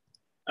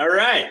All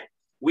right.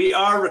 We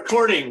are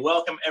recording.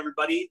 Welcome,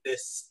 everybody.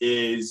 This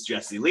is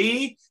Jesse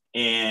Lee,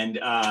 and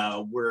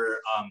I'm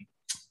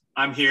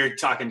here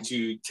talking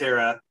to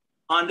Tara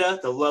Honda,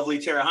 the lovely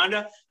Tara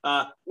Honda,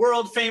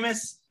 world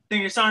famous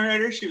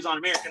singer-songwriter. She was on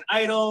American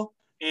Idol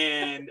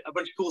and a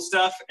bunch of cool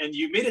stuff. And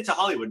you made it to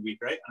Hollywood Week,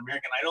 right? On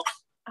American Idol?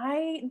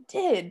 I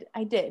did.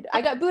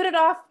 I got booted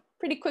off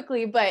pretty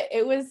quickly, but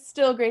it was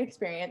still a great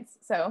experience.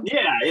 So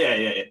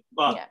yeah.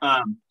 Well,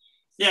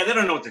 yeah, they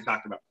don't know what they're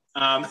talking about.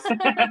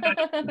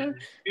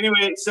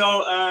 Anyway,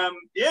 so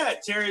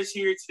Tara's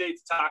here today to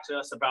talk to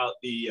us about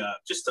the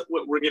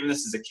what we're giving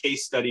this as a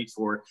case study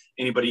for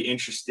anybody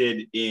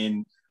interested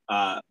in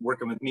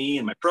working with me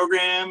and my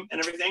program and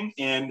everything.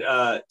 And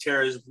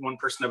Tara is one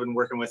person I've been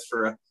working with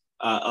for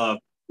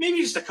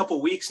maybe just a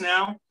couple weeks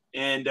now.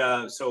 And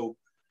so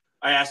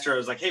I asked her, I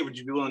was like, hey, would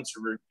you be willing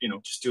to,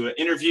 just do an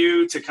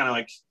interview to kind of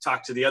like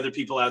talk to the other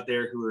people out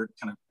there who are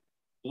kind of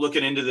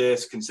looking into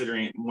this,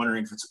 considering it, and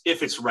wondering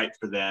if it's right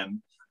for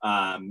them.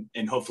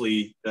 And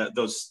hopefully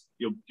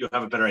you'll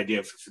have a better idea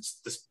if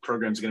this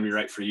program is going to be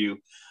right for you.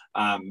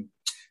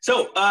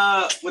 So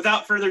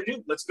without further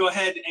ado, let's go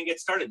ahead and get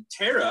started.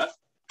 Tara,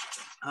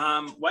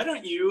 why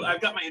don't you, I've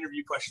got my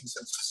interview questions.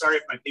 So sorry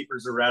if my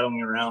papers are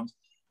rattling around,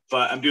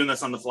 but I'm doing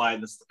this on the fly.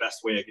 This is the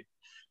best way I could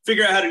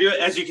figure out how to do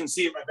it. As you can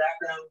see in my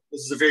background,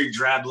 this is a very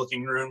drab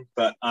looking room,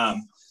 but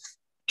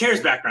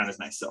Tara's background is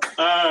nice. So,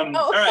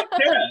 all right,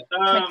 Tara.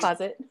 My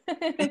closet.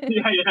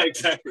 yeah,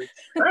 exactly.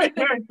 All right,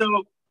 Tara.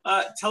 So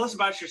tell us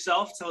about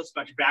yourself. Tell us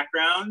about your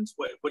background.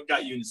 What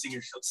got you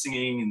into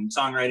singing and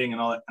songwriting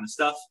and all that kind of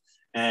stuff.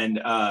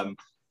 And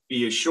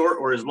be as short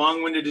or as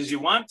long-winded as you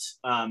want.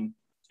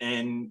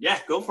 And yeah,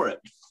 go for it.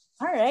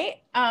 All right.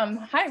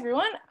 Hi,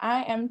 everyone.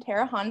 I am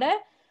Tara Honda.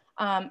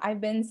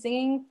 I've been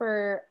singing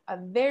for a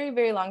very,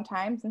 very long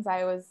time, since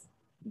I was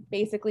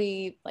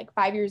basically like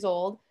 5 years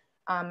old.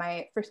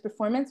 My first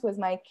performance was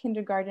my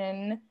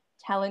kindergarten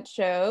talent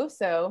show.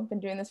 So I've been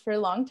doing this for a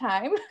long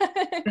time.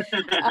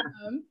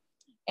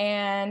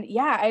 And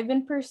yeah, I've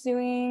been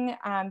pursuing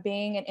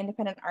being an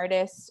independent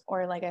artist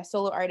or like a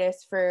solo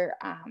artist for,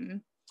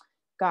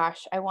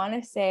 I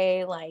want to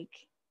say like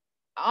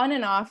on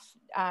and off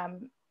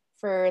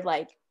for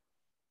like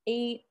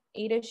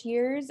eight-ish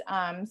years.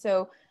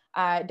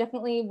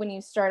 Definitely when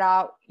you start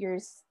out,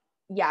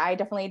 I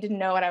definitely didn't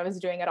know what I was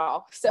doing at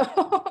all. So,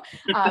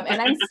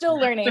 and I'm still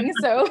learning.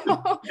 So,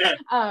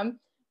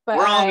 but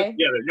we're all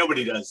together.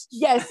 Nobody does.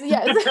 Yes.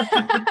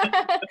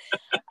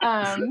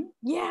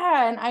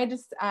 And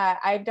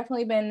I've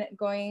definitely been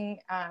going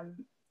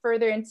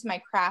further into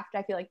my craft.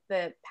 I feel like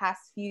the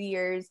past few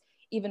years,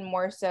 even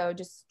more so,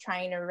 just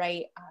trying to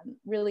write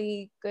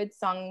really good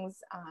songs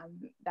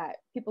that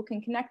people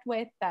can connect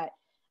with, that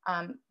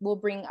will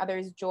bring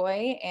others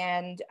joy,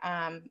 and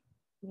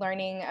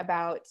learning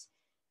about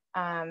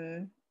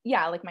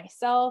like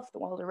myself, the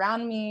world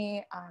around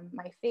me,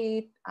 my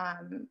faith,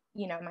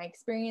 my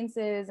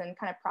experiences, and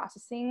kind of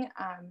processing.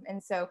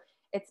 And so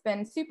it's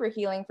been super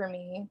healing for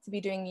me to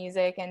be doing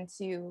music, and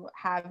to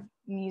have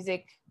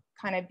music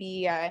kind of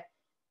be a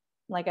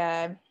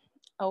way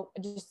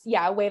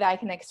that I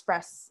can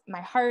express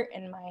my heart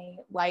and my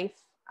life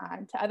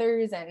to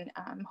others. And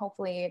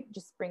hopefully it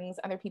just brings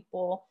other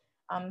people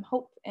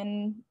hope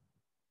and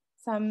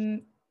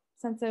some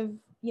sense of,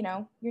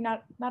 you're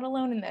not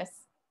alone in this.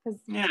 Because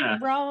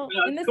we're all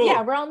in this, cool.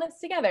 We're all in this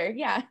together.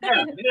 Yeah,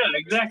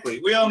 exactly.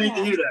 We all need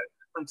to hear that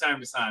from time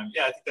to time.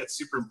 Yeah, I think that's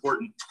super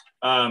important.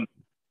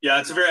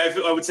 It's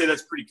I would say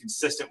that's pretty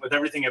consistent with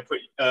everything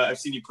I've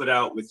seen you put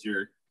out with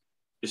your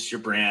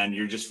brand.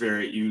 You're just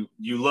you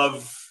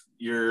love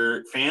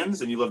your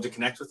fans, and you love to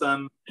connect with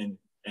them, and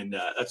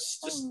that's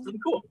just really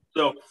cool.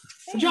 So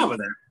good job with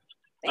that.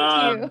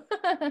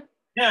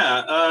 Thank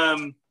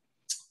you.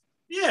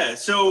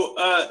 So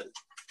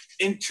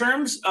in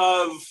terms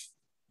of,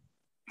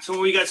 so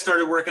when we got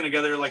started working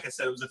together, like I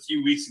said, it was a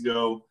few weeks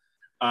ago.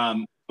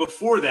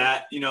 Before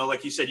that,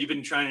 like you said, you've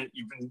been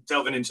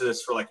delving into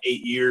this for like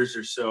 8 years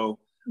or so.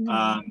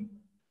 Mm-hmm.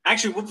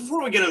 Actually,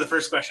 before we get into the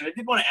first question, I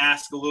did want to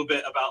ask a little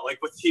bit about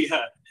like what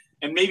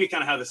and maybe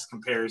kind of how this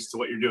compares to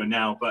what you're doing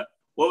now, but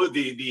what would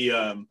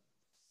the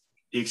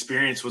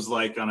experience was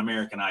like on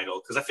American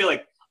Idol? Because I feel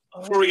like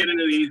before we get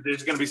into these,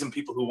 there's going to be some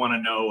people who want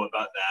to know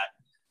about that.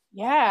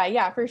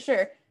 Yeah, for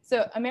sure.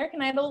 So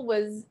American Idol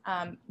was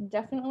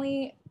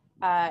definitely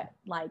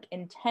like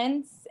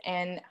intense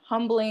and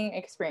humbling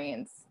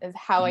experience is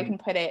how I can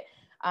put it.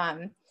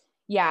 I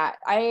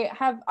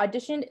have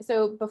auditioned.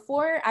 So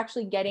before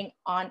actually getting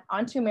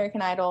onto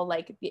American Idol,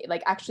 like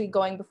actually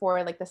going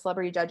before like the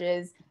celebrity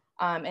judges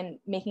and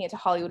making it to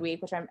Hollywood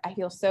Week, which I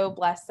feel so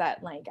blessed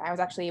that like I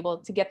was actually able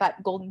to get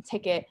that golden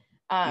ticket.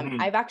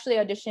 I've actually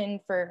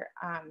auditioned for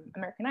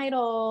American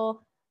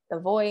Idol, The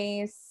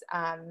Voice,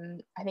 I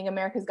think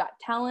America's Got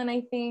Talent.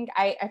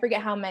 I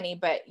forget how many,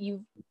 but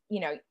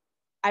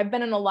I've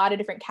been in a lot of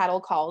different cattle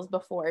calls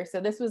before.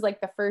 So this was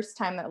like the first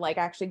time that like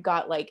I actually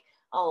got like,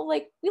 oh,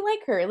 like we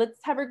like her,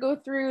 let's have her go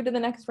through to the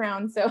next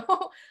round. So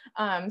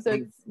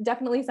it's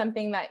definitely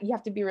something that you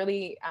have to be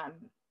really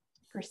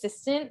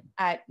persistent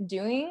at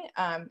doing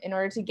in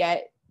order to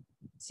get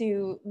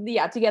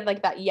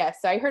like that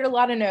yes. So I heard a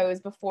lot of no's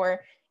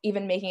before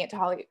even making it to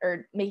Hollywood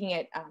or making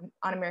it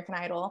on American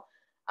Idol.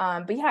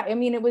 But yeah, I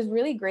mean, it was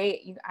really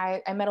great.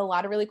 I met a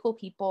lot of really cool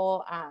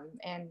people,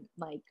 and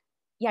like,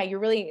 yeah, you're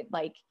really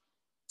like,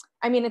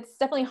 I mean, it's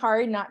definitely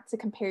hard not to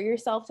compare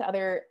yourself to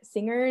other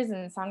singers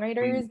and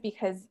songwriters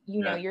because,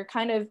 you know, you're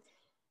kind of,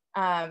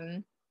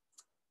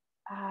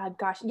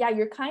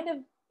 you're kind of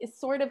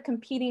sort of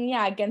competing,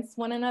 against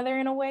one another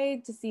in a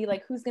way to see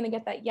like who's going to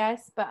get that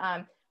yes.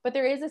 But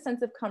there is a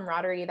sense of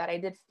camaraderie that I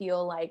did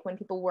feel like when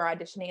people were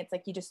auditioning, it's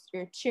like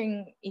you're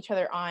cheering each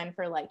other on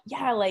for like,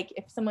 yeah, like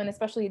if someone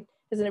especially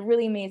does a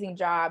really amazing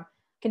job,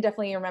 can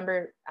definitely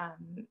remember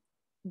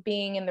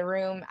being in the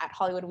room at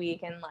Hollywood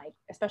Week, and like,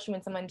 especially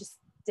when someone just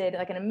did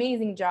like an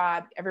amazing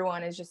job,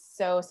 everyone is just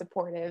so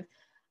supportive.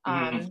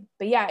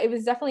 But yeah, it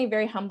was definitely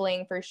very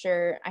humbling for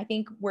sure. I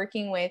think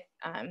working with,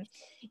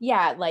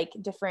 like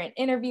different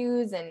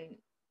interviews and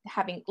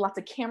having lots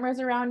of cameras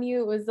around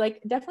you, it was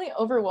like definitely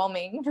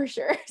overwhelming for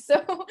sure.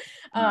 So,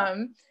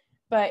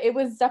 but it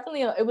was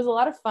a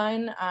lot of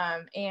fun.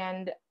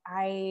 And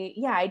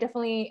I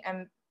definitely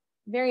am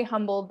very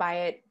humbled by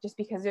it just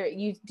because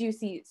you do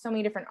see so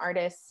many different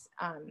artists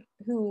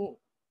who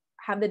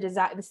have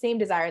the same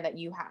desire that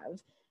you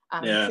have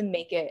to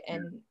make it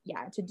and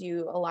to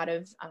do a lot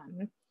of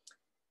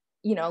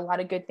a lot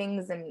of good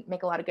things and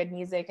make a lot of good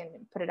music and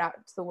put it out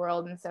to the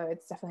world. And so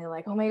it's definitely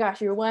like, oh my gosh,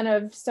 you're one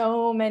of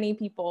so many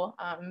people.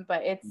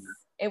 But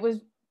it was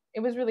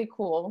really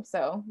cool.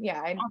 So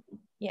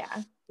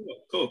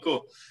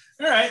Cool.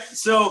 All right.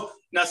 So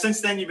now since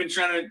then you've been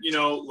trying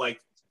to,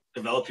 like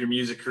develop your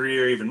music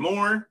career even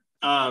more.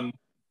 So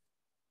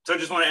I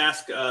just want to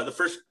ask the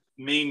first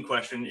main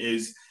question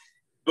is,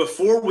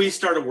 before we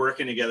started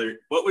working together,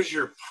 what was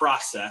your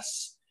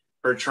process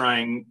for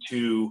trying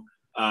to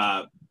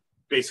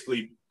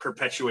basically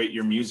perpetuate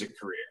your music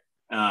career?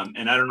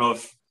 And I don't know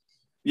if,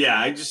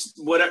 just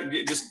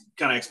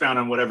kind of expound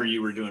on whatever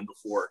you were doing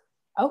before.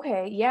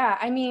 Okay. Yeah.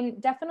 I mean,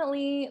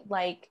 definitely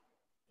like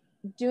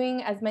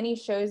doing as many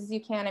shows as you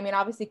can. I mean,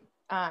 obviously,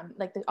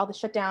 like all the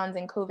shutdowns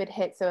and COVID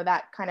hit, so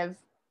that kind of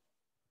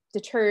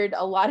deterred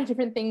a lot of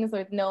different things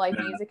with no live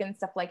music and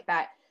stuff like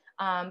that.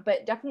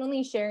 But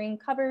definitely sharing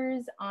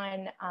covers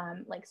on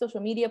like social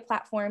media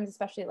platforms,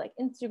 especially like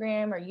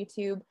Instagram or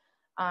YouTube.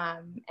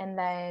 And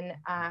then,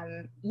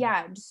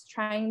 just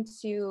trying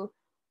to,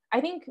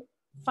 I think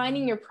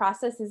finding your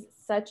process is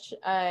such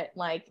a,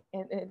 like,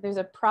 there's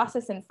a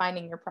process in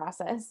finding your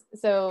process.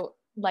 So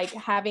like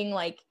having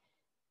like,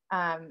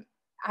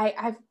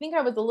 I think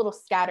I was a little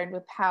scattered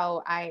with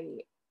how I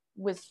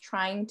was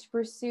trying to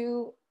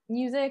pursue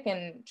music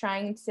and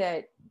trying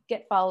to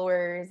get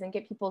followers and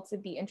get people to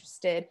be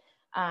interested.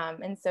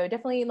 And so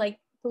definitely like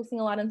posting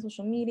a lot on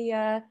social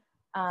media,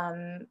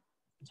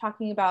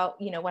 talking about,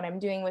 what I'm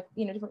doing with,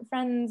 different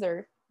friends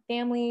or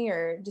family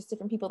or just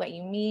different people that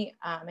you meet,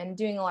 and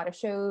doing a lot of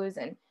shows.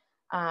 And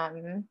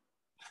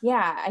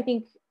I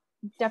think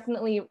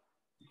definitely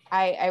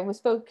I was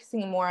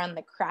focusing more on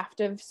the craft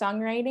of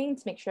songwriting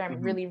to make sure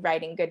I'm really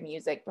writing good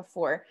music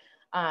before.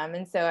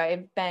 And so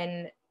I've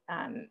been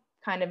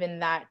kind of in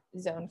that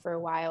zone for a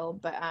while,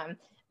 but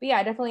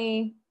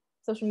definitely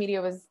social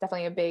media was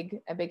definitely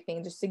a big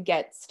thing just to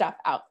get stuff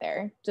out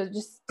there, to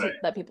just to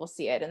let people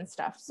see it and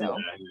stuff. So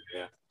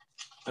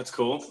that's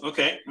cool.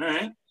 Okay. All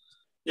right.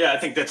 Yeah. I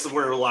think that's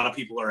where a lot of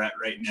people are at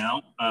right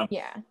now. So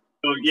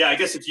I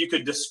guess if you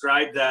could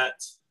describe that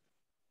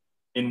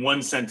in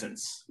one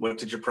sentence, what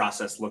did your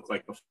process look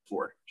like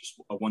before? Just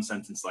a one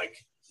sentence,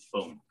 like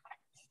boom.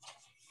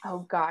 Oh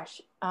gosh.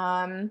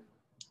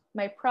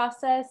 My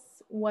process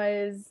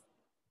was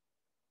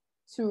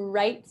to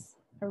write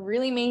a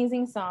really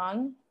amazing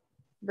song,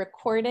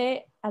 record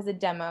it as a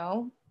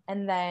demo,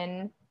 and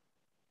then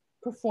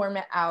perform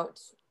it out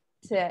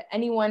to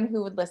anyone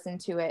who would listen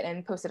to it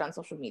and post it on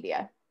social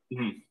media.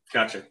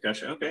 Gotcha.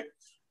 Okay.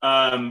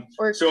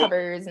 Or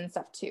covers and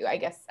stuff too. I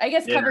guess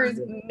covers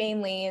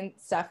mainly and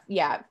stuff.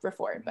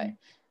 Before, but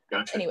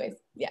gotcha. Anyways,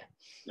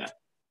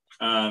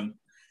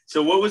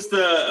 so what was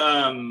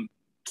the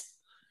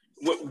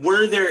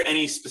were there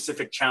any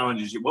specific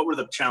challenges? What were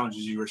the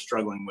challenges you were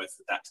struggling with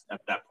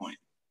at that point?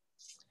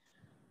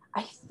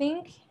 I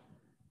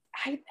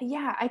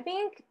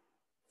think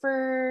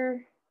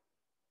for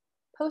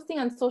posting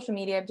on social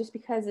media, just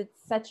because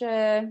it's such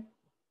a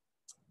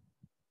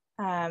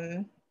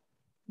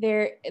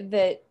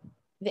the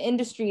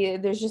industry,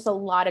 there's just a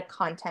lot of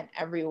content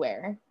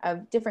everywhere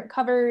of different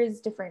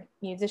covers, different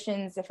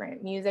musicians,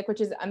 different music,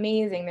 which is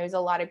amazing. There's a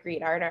lot of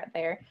great art out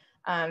there.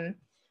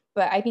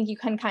 But I think you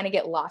can kind of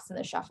get lost in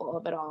the shuffle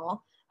of it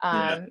all.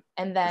 And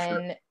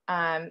then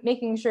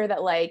making sure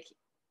that like,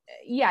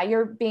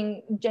 you're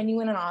being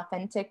genuine and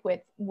authentic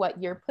with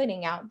what you're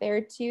putting out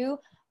there too.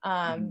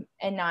 And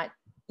not,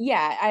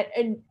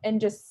 and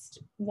just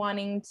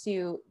wanting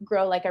to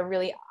grow like a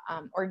really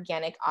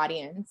organic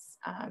audience,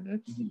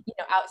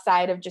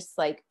 outside of just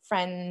like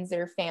friends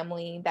or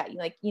family that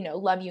like,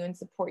 love you and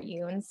support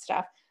you and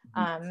stuff.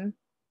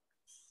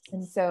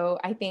 And so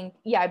I think,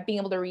 yeah, being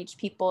able to reach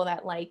people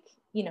that like,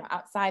 you know,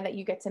 outside that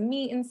you get to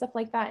meet and stuff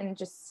like that, and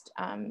just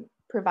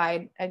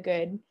provide a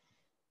good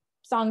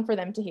song for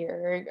them to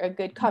hear, or a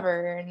good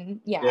cover,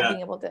 and being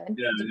able to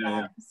do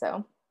that.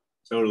 So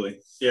totally.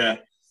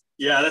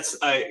 That's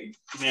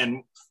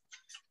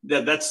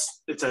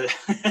it's a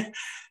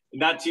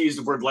not to use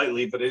the word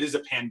lightly, but it is a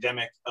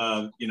pandemic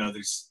of, you know,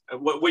 there's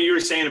what you were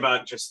saying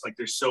about just like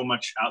there's so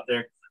much out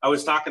there. I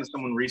was talking to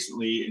someone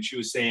recently and she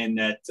was saying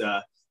that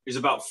there's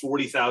about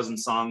 40,000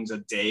 songs a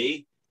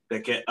day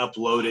that get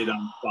uploaded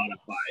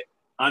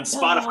on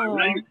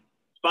Spotify.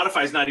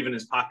 Spotify is not even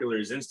as popular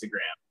as Instagram.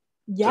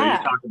 So you're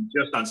talking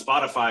just on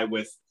Spotify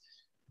with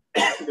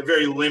a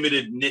very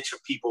limited niche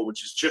of people,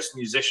 which is just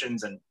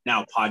musicians and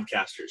now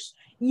podcasters.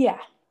 Yeah.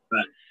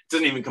 But it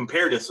doesn't even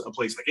compare to a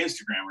place like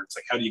Instagram where it's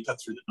like, how do you cut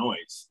through the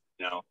noise?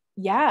 You know?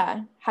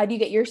 Yeah. How do you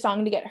get your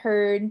song to get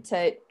heard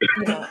to,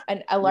 you know,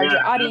 a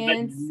larger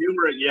audience?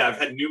 I've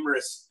had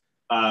numerous,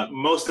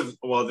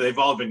 they've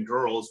all been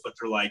girls, but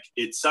they're like,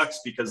 it sucks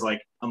because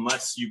like,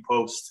 unless you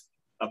post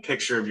a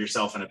picture of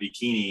yourself in a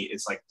bikini,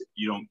 it's like,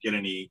 you don't get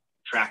any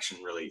traction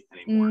really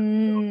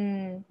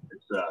anymore.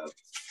 So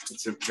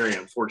it's a very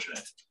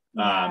unfortunate.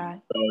 I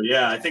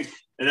think,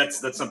 and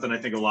that's something I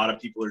think a lot of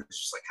people are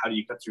just like, how do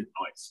you cut through the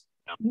noise?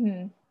 You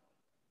know?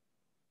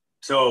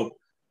 So,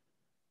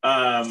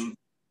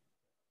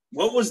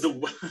 what was the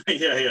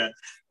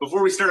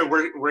before we started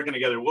working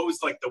together, what was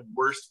like the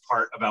worst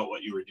part about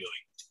what you were doing?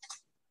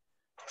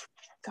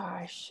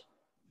 Gosh,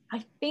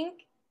 I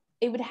think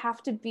it would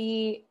have to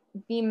be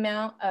the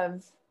amount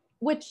of,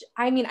 which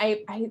I mean,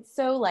 I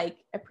so like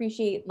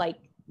appreciate like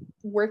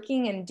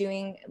working and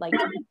doing like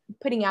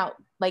putting out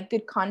like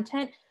good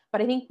content,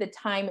 but I think the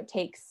time it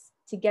takes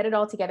to get it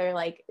all together,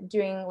 like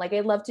doing, like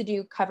I love to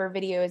do cover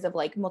videos of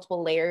like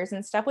multiple layers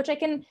and stuff, which I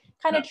can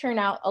kind of churn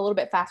out a little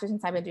bit faster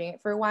since I've been doing it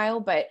for a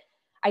while. But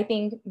I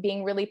think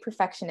being really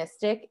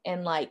perfectionistic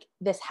and like,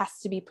 this has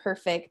to be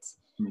perfect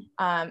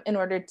in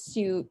order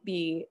to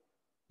be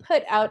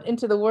put out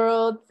into the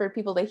world for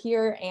people to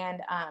hear.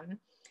 And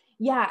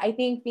I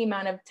think the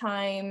amount of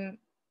time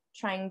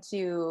trying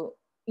to,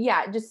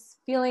 just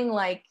feeling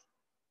like,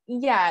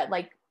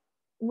 like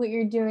what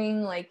you're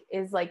doing like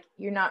is like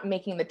you're not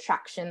making the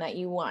traction that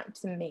you want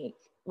to make,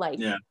 like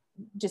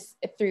just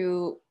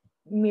through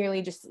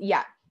merely just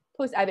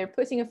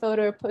posting a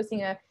photo or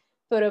posting a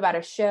photo about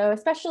a show,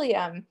 especially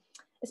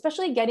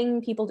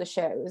getting people to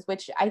shows,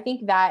 which I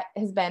think that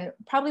has been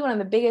probably one of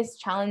the biggest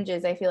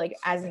challenges I feel like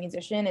as a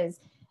musician is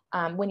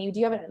when you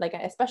do have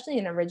especially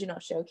an original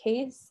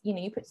showcase, you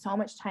know, you put so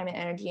much time and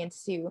energy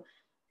into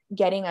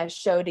getting a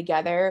show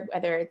together,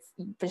 whether it's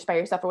just by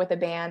yourself or with a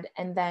band,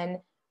 and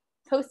then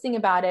posting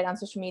about it on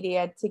social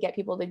media to get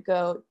people to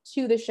go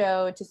to the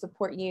show to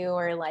support you,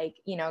 or like,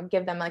 you know,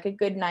 give them like a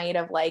good night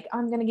of like, oh,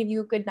 I'm going to give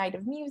you a good night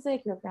of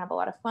music. You're going to have a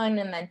lot of fun.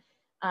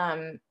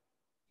 And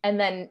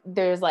then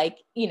there's like,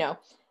 you know,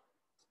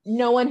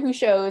 no one who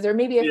shows, or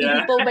maybe a few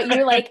people, but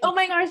you're like, oh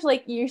my gosh,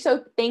 like you're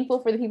so thankful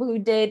for the people who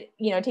did,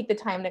 you know, take the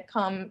time to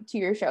come to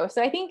your show.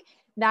 So I think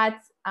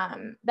that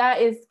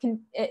is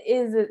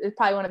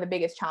probably one of the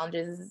biggest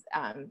challenges,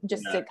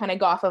 to kind of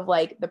go off of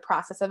like the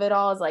process of it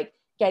all, is like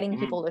getting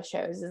people to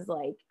shows is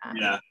like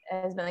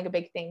has been like a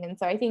big thing. And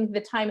so I think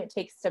the time it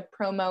takes to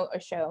promote a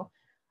show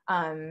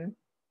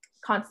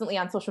constantly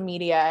on social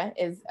media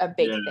is a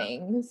big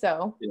thing.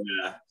 So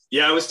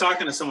I was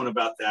talking to someone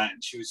about that,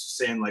 and she was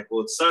saying like,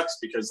 well, it sucks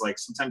because like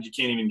sometimes you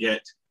can't even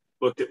get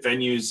booked at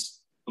venues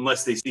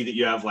unless they see that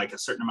you have like a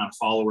certain amount of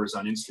followers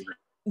on Instagram.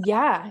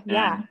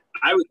 And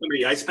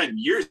I spent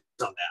years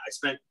on that. I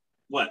spent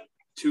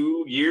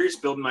 2 years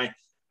building I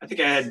think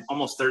I had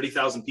almost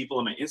 30,000 people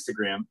on my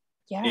Instagram,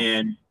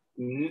 and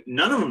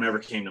none of them ever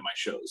came to my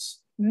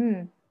shows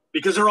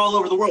because they're all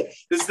over the world.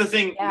 This is the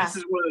thing. This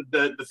is one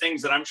of the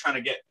things that I'm trying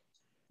to get,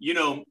 you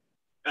know,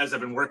 as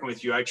I've been working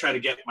with you, I try to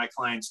get my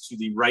clients to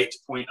the right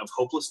point of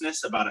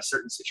hopelessness about a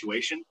certain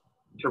situation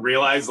to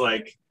realize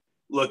like,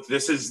 look,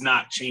 this is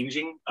not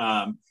changing.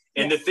 And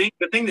the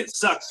thing that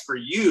sucks for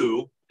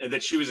you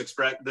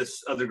that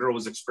this other girl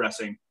was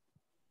expressing,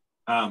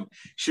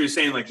 she was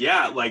saying like,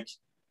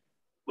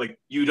 like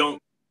you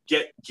don't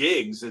get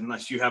gigs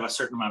unless you have a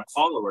certain amount of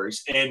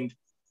followers. And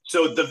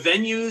so the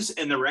venues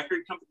and the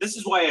record company, this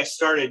is why I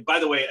started, by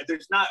the way,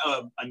 there's not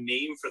a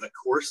name for the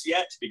course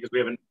yet because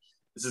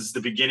this is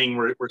the beginning.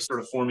 We're sort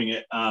of forming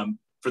it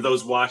for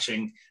those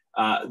watching.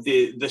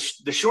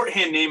 The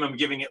shorthand name I'm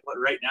giving it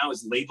right now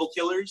is Label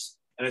Killers.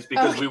 And it's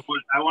because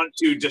I want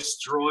to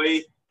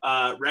destroy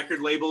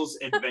record labels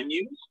and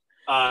venues.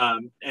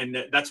 And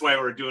that's why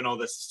we're doing all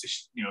this to,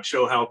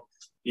 show how,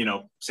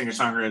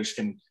 singer-songwriters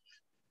can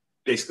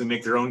basically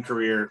make their own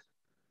career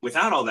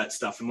without all that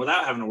stuff and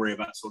without having to worry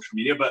about social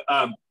media. But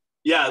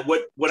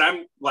what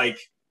I'm like,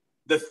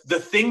 the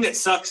thing that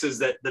sucks is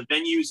that the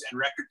venues and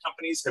record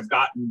companies have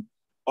gotten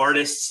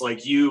artists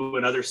like you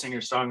and other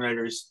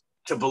singer-songwriters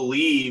to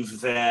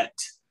believe that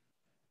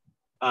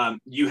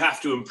you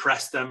have to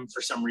impress them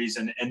for some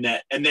reason, and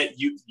that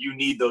you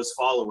need those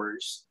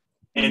followers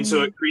And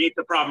so it creates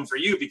a problem for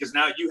you because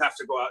now you have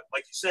to go out,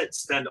 like you said,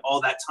 spend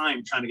all that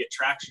time trying to get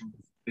traction.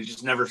 It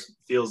just never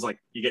feels like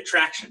you get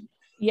traction.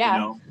 Yeah. You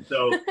know?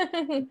 So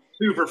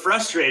super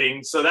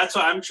frustrating. So that's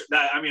why I want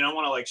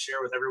to like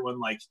share with everyone,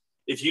 like,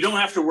 if you don't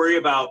have to worry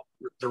about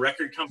the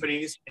record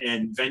companies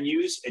and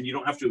venues and you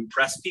don't have to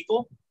impress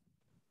people,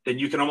 then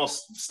you can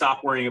almost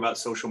stop worrying about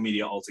social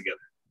media altogether.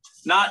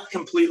 Not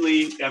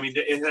completely. I mean,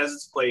 it has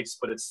its place,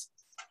 but it's,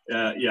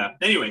 yeah.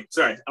 Anyway,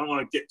 sorry. I don't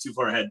want to get too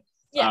far ahead.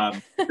 Yeah.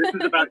 This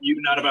is about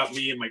you, not about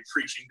me and my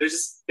preaching. They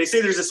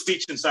say there's a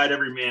speech inside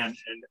every man,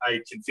 and I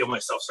can feel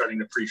myself starting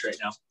to preach right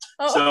now.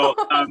 Oh.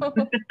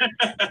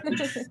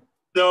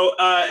 So,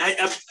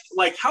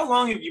 like, how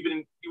long have you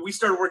been? We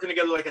started working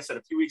together, like I said,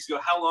 a few weeks ago.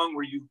 How long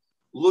were you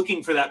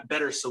looking for that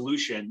better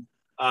solution?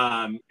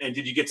 And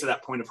did you get to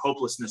that point of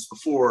hopelessness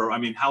before? I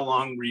mean, how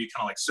long were you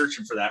kind of like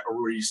searching for that,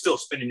 or were you still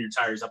spinning your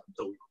tires up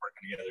until we were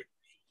working together?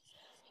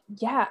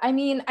 Yeah, I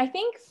mean, I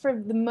think for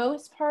the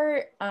most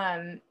part,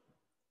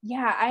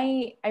 yeah,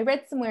 I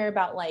read somewhere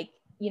about like,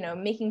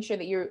 making sure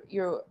that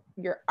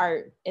your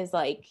art is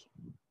like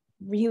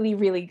really,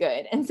 really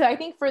good. And so I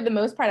think for the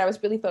most part, I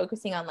was really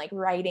focusing on like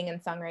writing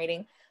and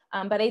songwriting.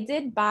 But I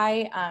did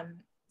buy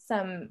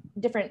some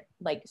different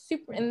like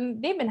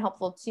and they've been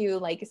helpful too,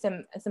 like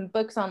some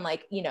books on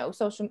like,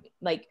 social,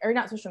 like, or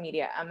not social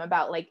media,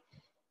 about like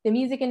the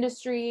music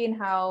industry and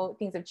how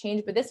things have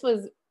changed. But this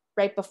was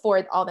right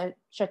before all the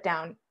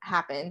shutdown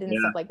happened and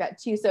stuff like that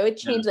too. So it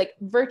changed like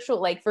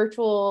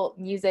virtual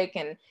music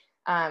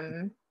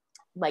and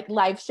like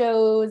live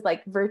shows,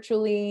 like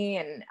virtually,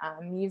 and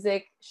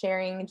music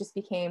sharing just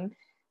became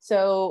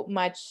so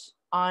much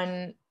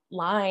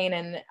online.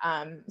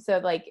 And so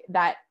like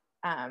that,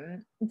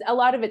 a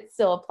lot of it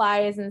still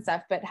applies and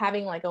stuff, but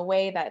having like a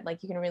way that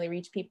like you can really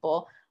reach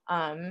people.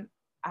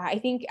 I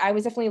think I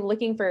was definitely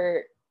looking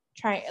for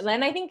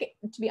and I think,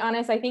 to be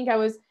honest, I think I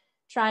was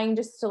trying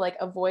just to like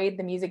avoid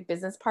the music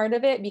business part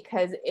of it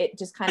because it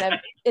just kind of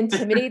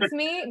intimidates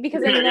me,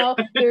 because I know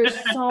there's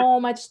so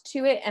much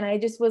to it. And I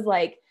just was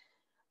like,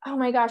 oh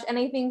my gosh. And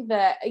I think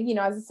that,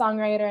 as a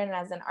songwriter and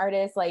as an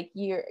artist, like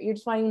you're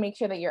just wanting to make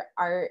sure that your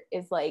art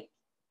is like,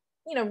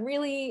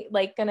 really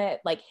like gonna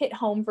like hit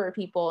home for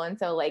people. And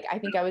so like, I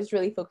think I was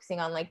really focusing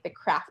on like the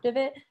craft of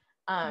it.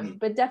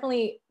 But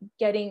definitely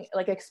getting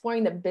like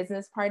exploring the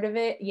business part of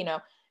it.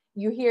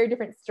 You hear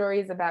different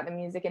stories about the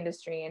music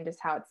industry and just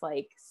how it's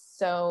like,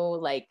 so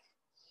like,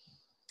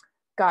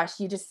 gosh,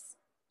 you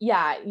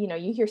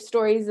hear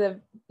stories of,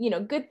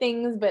 good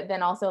things, but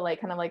then also like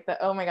kind of like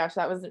oh my gosh,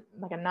 that was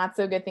like a not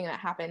so good thing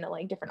that happened to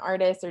like different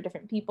artists or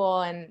different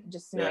people, and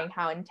just knowing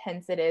how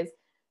intense it is.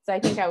 So I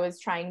think I was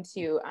trying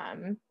to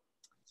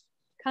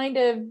kind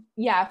of,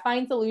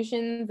 find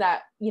solutions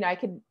that,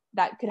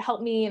 that could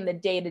help me in the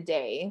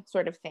day-to-day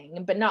sort of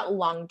thing, but not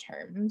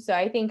long-term. So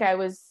I think I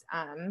was,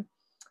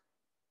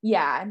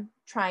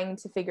 trying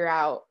to figure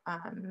out,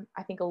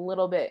 I think a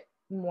little bit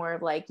more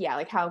of like,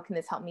 like how can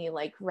this help me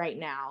like right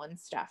now and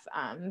stuff.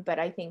 But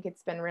I think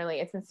it's been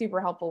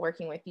super helpful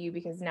working with you,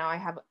 because now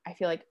I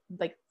feel like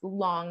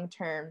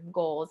long-term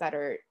goals that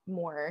are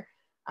more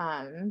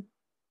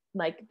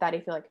like that.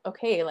 I feel like,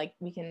 okay, like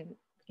we can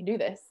do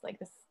this, like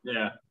this.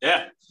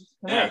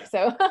 Work,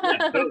 so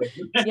totally.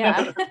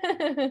 yeah.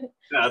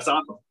 That's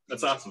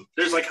awesome.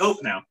 There's like hope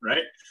now,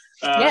 right?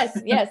 Yes.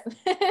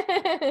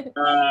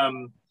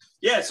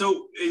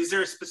 So is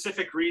there a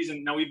specific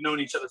reason, now we've known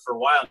each other for a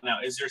while now,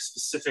 is there a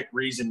specific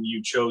reason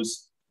you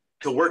chose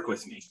to work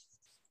with me?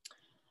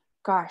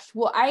 Gosh,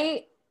 well,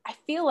 I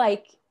feel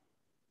like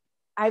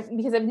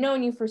because I've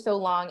known you for so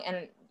long,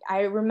 and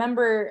I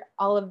remember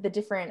all of the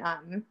different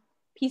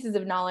pieces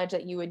of knowledge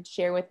that you would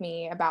share with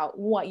me about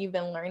what you've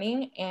been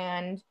learning,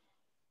 and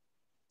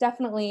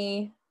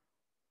definitely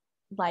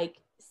like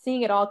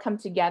seeing it all come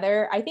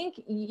together. I think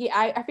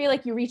I feel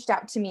like you reached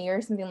out to me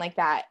or something like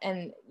that,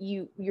 and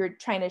you're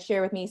trying to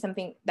share with me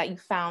something that you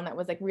found that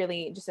was like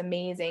really just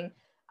amazing.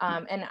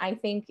 And I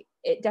think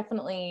it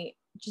definitely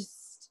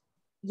just,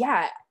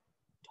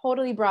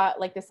 totally brought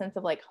like the sense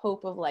of like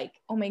hope of like,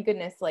 oh my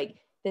goodness, like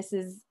this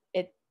is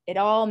it. It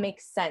all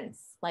makes sense.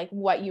 Like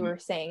what you were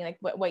saying, like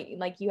what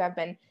like you have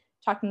been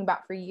talking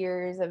about for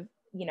years of,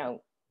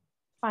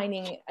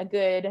 finding a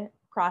good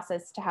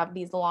process to have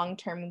these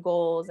long-term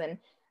goals, and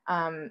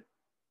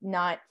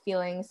not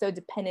feeling so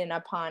dependent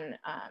upon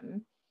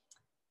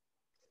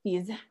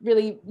these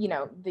really,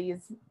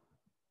 these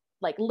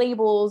like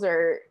labels,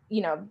 or,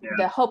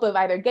 the hope of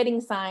either getting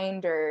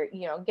signed or,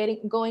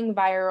 going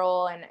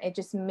viral. And it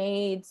just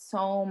made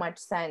so much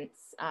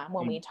sense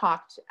when we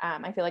talked,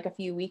 I feel like a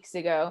few weeks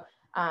ago.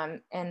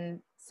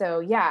 And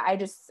so, I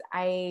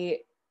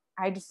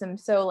just am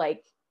so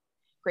like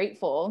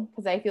grateful,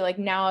 because I feel like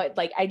now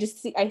like I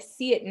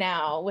see it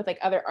now with like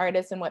other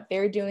artists and what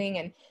they're doing.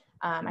 And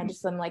I'm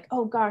like,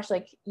 oh gosh,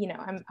 like,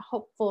 I'm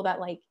hopeful that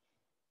like,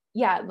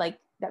 like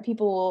that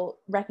people will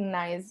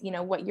recognize,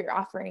 what you're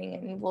offering,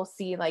 and we'll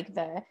see like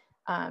the,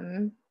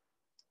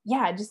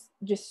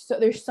 just so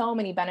there's so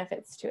many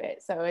benefits to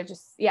it. So it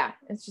just,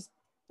 it's just,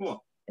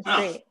 cool. it's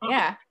great.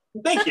 Yeah.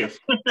 Thank you.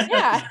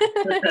 Yeah.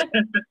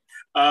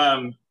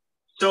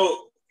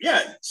 So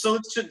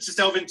let's just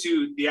delve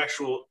into the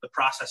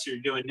process you're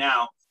doing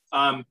now.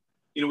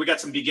 We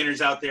got some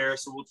beginners out there,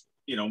 so we'll,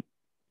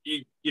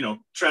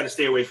 try to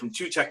stay away from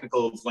too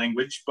technical of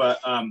language,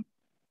 but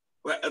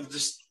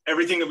just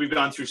everything that we've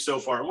gone through so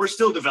far, and we're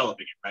still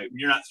developing it, right?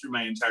 You're not through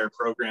my entire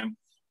program.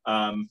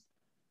 What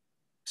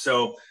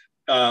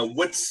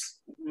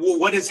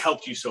has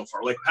helped you so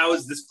far? Like, how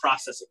has this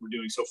process that we're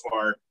doing so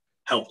far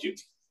helped you?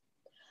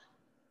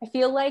 I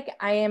feel like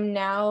I am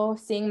now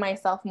seeing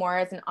myself more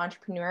as an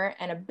entrepreneur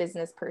and a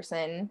business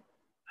person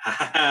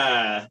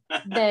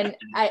than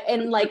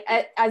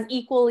as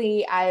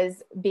equally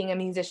as being a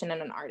musician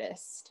and an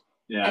artist.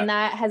 Yeah. And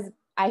that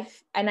I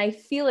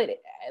feel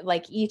it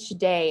like each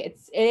day.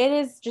 It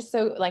is just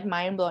so like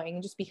mind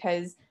blowing, just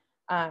because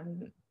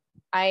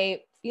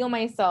I feel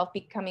myself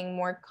becoming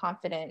more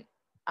confident,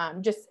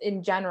 just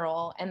in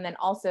general, and then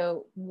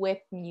also with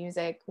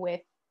music,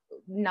 with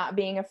not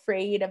being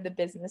afraid of the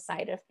business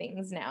side of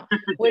things now,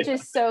 which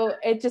is so,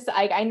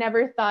 I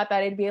never thought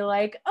that it'd be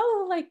like,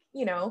 oh, like,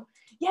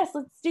 yes,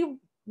 let's do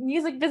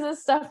music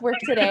business stuff work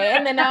today.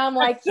 And then now I'm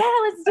like, yeah,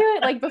 let's do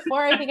it. Like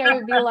before, I think I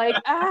would be like,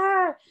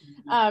 so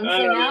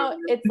now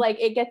it's like,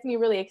 it gets me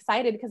really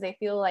excited because I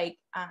feel like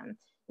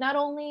not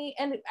only,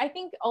 and I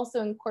think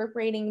also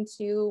incorporating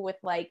too with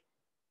like,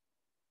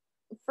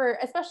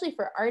 especially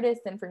for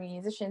artists and for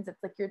musicians,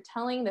 it's like you're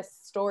telling this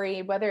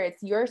story, whether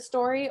it's your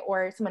story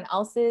or someone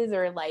else's,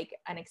 or like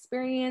an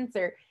experience,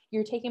 or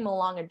you're taking them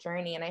along a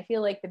journey. And I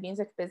feel like the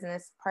music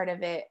business part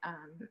of it,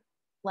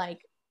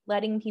 like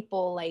letting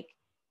people like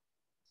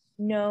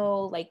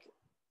know, like,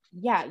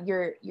 yeah,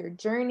 your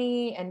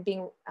journey, and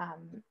being,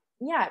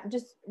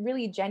 just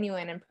really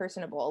genuine and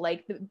personable.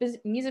 Like the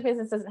music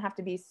business doesn't have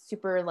to be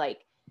super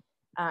like,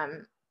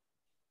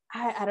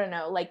 I don't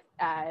know, like,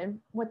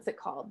 what's it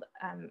called?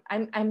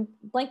 I'm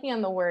blanking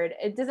on the word.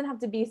 It doesn't have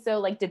to be so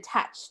like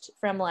detached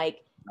from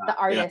like the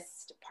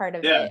artist part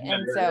of it.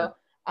 And so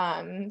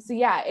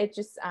it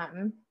just,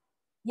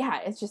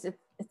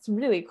 it's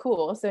really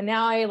cool. So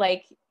now I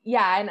like,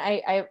 and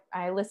I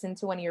listened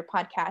to one of your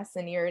podcasts,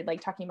 and you're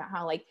like talking about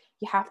how like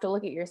you have to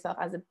look at yourself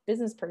as a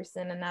business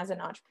person and as an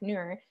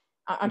entrepreneur.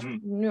 Did I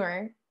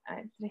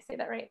say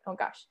that right? Oh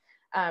gosh.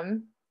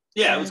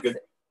 It was good.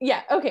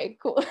 Yeah. Okay,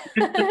 cool.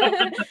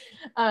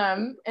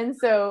 And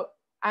so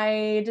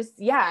I'm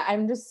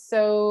just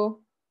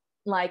so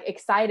like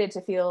excited to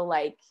feel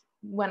like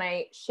when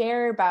I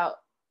share about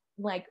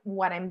like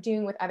what I'm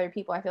doing with other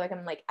people, I feel like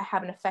I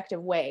have an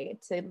effective way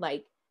to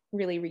like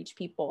really reach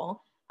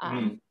people.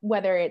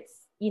 Whether it's,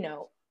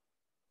 the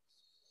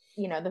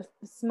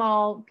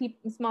small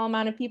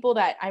amount of people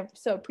that I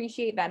so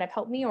appreciate that have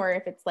helped me, or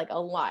if it's like a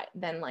lot,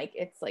 then like,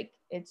 it's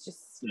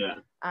just,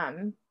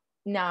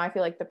 now I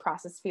feel like the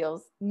process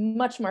feels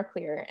much more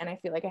clear, and I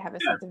feel like I have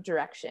a sense of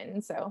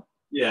direction. So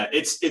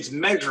it's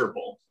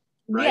measurable,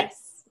 right?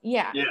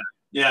 Yes.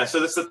 Yeah.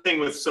 So that's the thing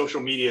with social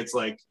media. It's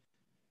like,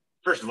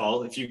 first of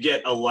all, if you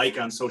get a like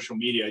on social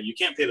media, you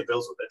can't pay the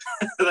bills with it.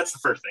 That's the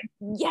first thing.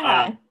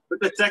 Yeah. But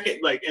the second,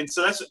 like, and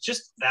so that's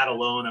just that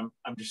alone.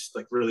 I'm just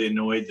like really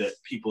annoyed that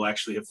people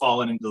actually have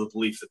fallen into the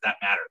belief that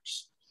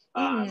matters.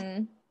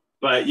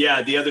 But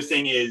yeah, the other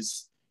thing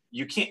is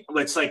you can't.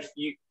 It's like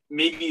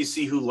maybe you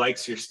see who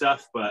likes your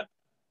stuff, but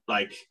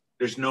like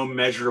there's no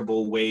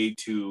measurable way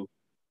to.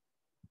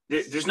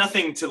 There's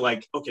nothing to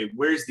like. Okay,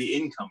 where's the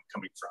income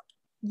coming from?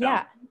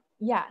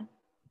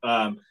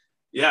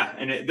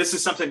 And this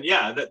is something.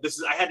 I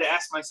had to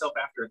ask myself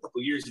after a couple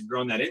of years of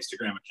growing that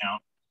Instagram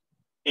account.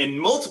 And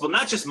multiple,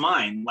 not just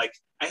mine, like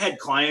I had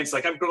clients,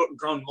 like I've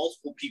grown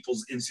multiple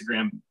people's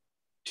Instagram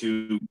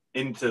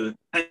into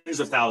tens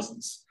of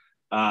thousands.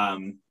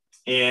 And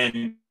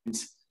I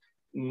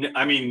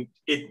mean,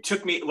 it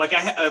took me, like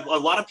a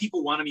lot of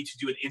people wanted me to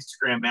do an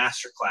Instagram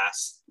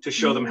masterclass to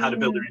show them how to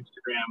build their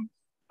Instagram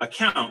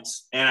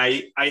accounts. And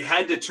I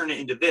had to turn it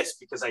into this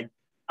because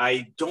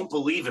I don't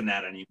believe in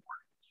that anymore.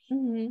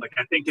 Like,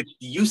 I think it's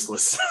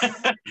useless.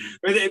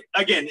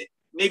 Again,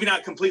 maybe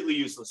not completely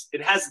useless.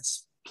 It has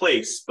its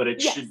place, but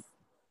it should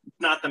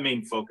not the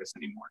main focus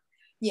anymore.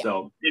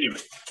 So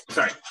anyway,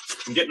 sorry,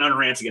 I'm getting on a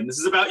rant again. This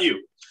is about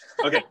you.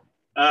 Okay.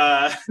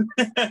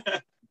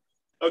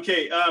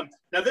 Okay.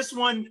 Now this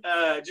one,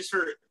 just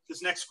for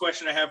this next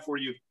question I have for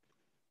you,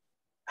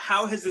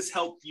 how has this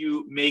helped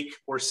you make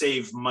or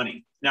save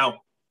money?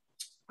 Now,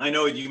 I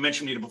know you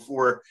mentioned it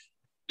before,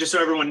 just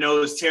so everyone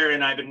knows, Tara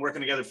and I have been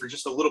working together for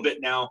just a little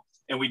bit now,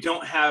 and we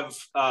don't have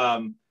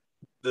her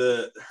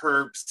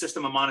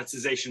system of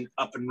monetization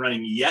up and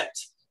running yet.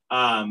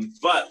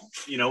 But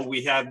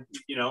we have,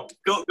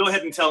 go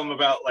ahead and tell them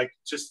about like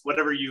just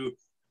whatever maybe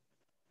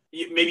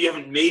you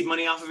haven't made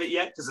money off of it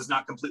yet because it's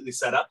not completely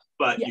set up,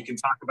 but you can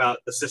talk about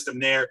the system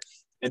there,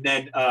 and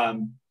then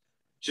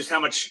just how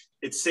much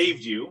it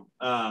saved you.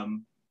 For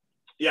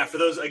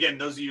those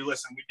of you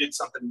listening, we did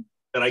something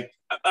that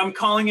I'm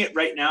calling it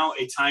right now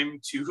a time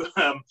to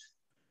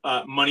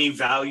money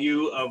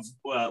value of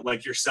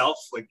like yourself,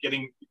 like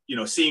getting,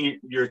 seeing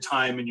your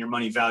time and your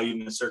money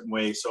valued in a certain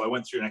way. So I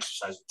went through an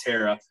exercise with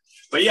Tara.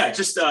 But yeah,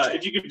 just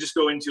if you could just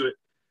go into it.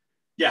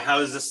 Yeah, how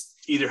does this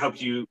either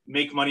help you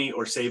make money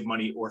or save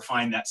money or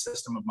find that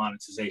system of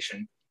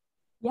monetization?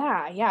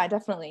 Yeah,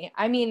 definitely.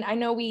 I mean, I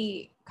know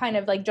we kind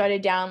of like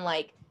jotted down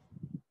like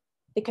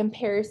the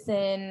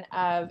comparison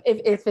of,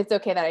 if it's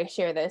okay that I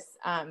share this.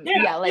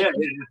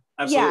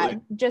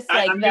 Absolutely. Just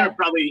like I'm gonna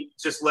probably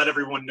just let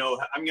everyone know.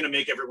 I'm gonna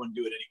make everyone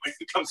do it anyway.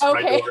 It comes to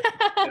my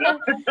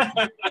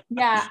door.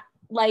 Yeah,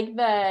 like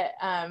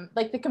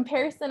the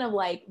comparison of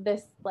like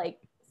this, like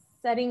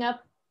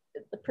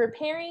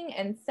preparing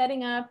and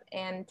setting up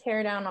and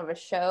tear down of a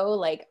show,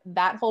 like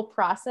that whole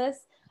process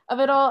of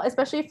it all,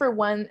 especially for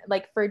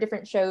for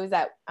different shows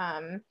that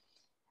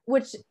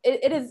which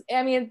it is,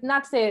 I mean,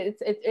 not to say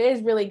it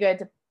is really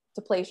good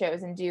to play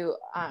shows and do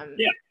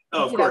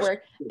of course,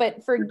 work,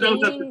 but for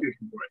gaming,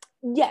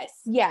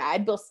 yes,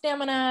 I'd build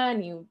stamina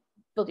and you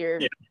build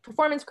your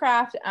performance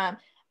craft,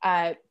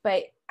 but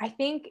I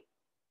think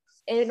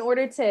in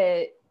order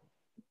to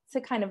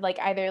kind of like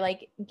either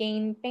like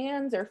gain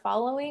fans or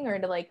following, or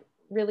to like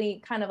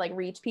really kind of like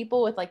reach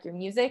people with like your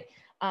music,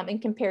 in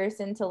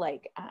comparison to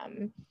like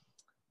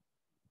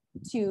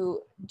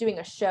to doing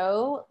a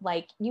show,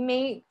 like you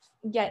may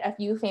get a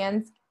few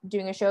fans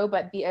doing a show,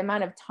 but the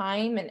amount of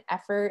time and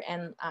effort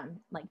and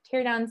like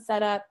teardown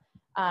setup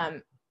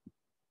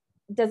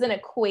doesn't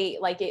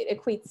equate, like it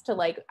equates to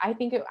like, I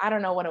think I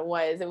don't know what it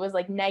was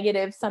like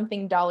negative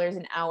something dollars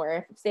an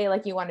hour. Say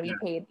like you want to be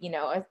paid,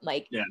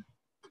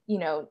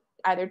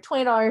 either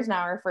 $20 an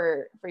hour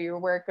for your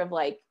work of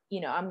like,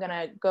 I'm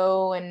gonna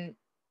go and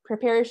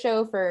prepare a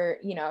show for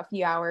a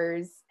few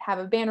hours, have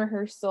a band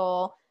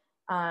rehearsal,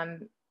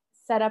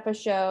 set up a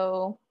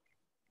show,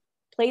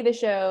 play the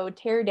show,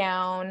 tear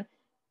down,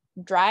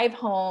 drive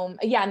home.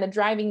 And the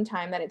driving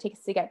time that it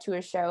takes to get to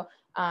a show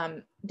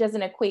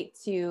doesn't equate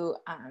to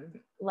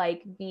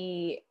like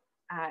the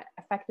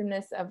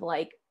effectiveness of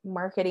like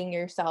marketing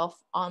yourself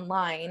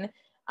online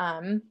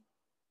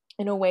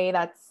in a way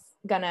that's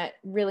gonna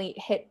really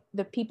hit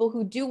the people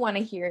who do want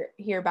to hear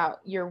about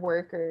your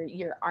work or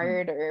your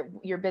art or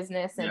your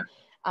business, and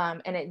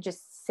it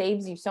just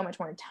saves you so much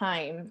more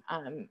time.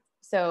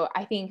 So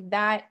I think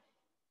that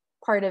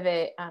part of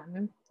it,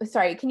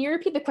 sorry, can you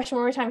repeat the question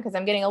one more time, because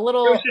I'm getting a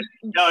little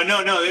no,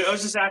 I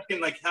was just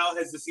asking, like, how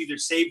has this either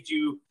saved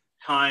you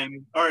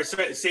time or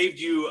saved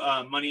you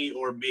money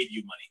or made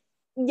you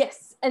money?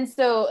 Yes. And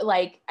so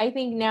like I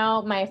think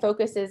now my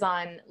focus is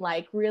on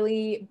like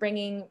really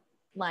bringing,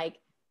 like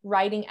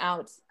writing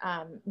out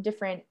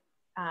different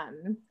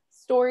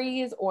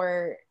stories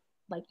or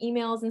like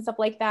emails and stuff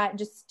like that,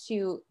 just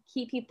to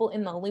keep people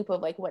in the loop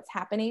of like what's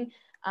happening.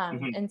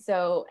 And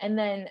so, and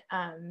then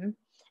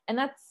and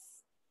that's,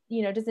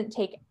 doesn't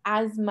take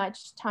as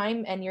much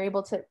time, and you're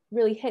able to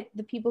really hit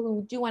the people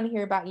who do want to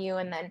hear about you.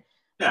 And then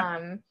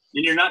and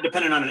you're not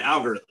dependent on an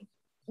algorithm.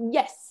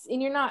 Yes.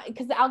 And you're not,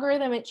 because the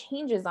algorithm, it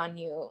changes on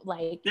you,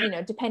 like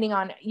depending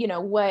on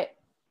what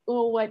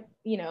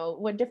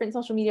different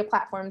social media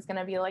platforms going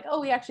to be like,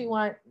 oh, we actually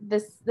want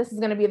this is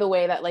going to be the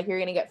way that like you're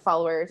going to get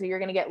followers, or you're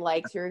going to get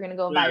likes, or you're going to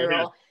go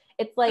viral.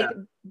 It's like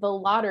the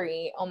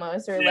lottery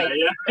almost, or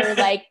or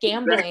like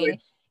gambling.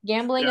 Exactly.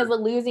 Gambling is a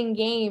losing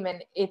game,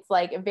 and it's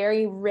like a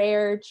very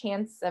rare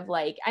chance of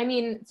like, I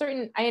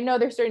know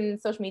there's certain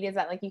social medias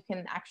that like you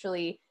can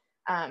actually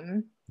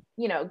go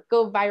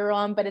viral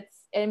on, but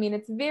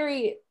it's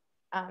very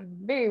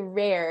very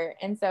rare.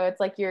 And so it's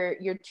like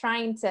you're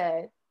trying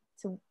to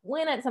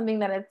win at something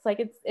that it's like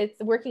it's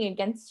working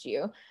against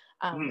you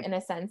in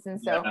a sense.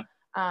 And so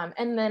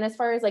and then as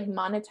far as like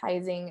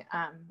monetizing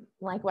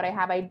like what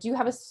I do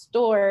have a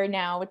store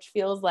now, which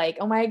feels like,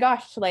 oh my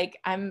gosh, like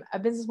I'm a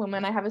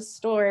businesswoman, I have a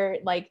store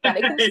like that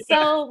I can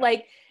sell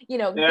like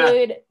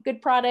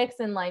good products,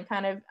 and like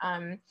kind of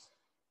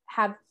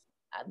have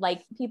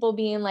like people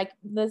being like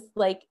this,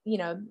 like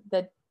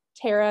the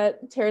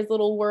Tara's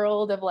little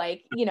world of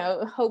like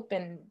hope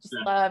and just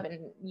love,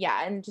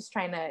 and just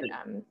trying to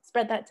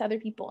spread that to other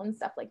people and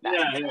stuff like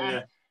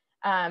that.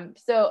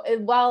 So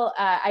while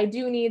I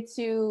do need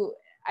to,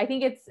 I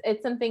think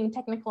it's something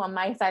technical on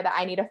my side that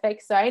I need to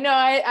fix. So I know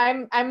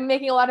I'm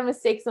making a lot of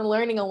mistakes and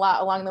learning a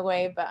lot along the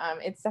way, but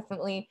it's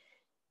definitely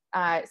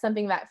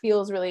something that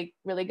feels really,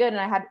 really good. And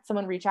I had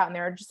someone reach out and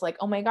they were just like,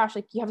 oh my gosh,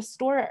 like you have a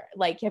store,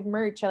 like you have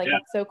merch, like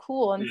that's so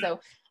cool. And so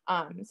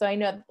I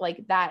know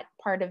like that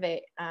part of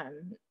it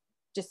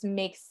just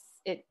makes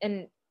it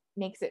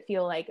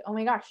feel like, oh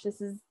my gosh,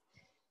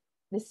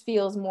 this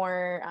feels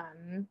more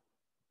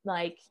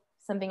like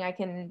something I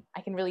can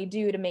really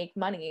do to make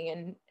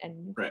money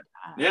and right.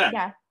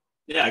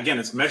 Again,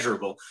 it's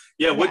measurable.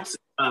 What's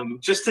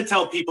just to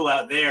tell people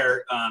out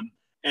there,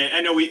 and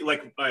I know we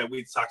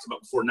talked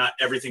about before, not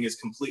everything is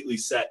completely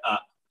set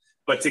up,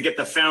 but to get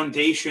the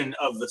foundation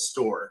of the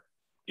store,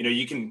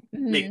 you can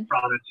make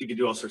products, you can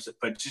do all sorts of,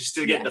 but just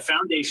to get the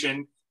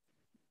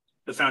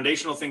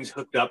foundational things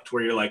hooked up to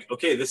where you're like,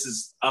 okay, this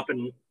is up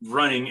and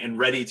running and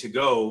ready to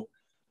go.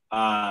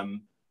 How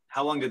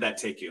long did that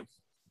take you?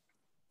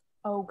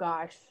 Oh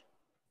gosh,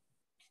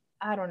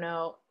 I don't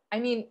know. I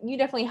mean, you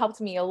definitely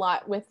helped me a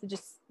lot with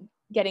just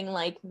getting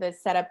like the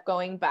setup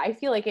going, but I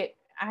feel like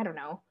I don't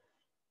know,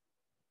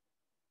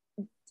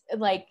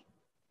 like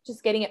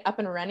just getting it up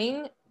and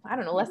running. I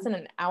don't know, less than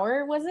an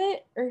hour was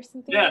it or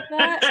something Yeah.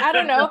 like that? I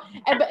don't know.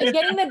 But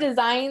getting the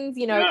designs,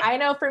 Yeah. I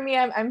know for me,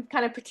 I'm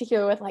kind of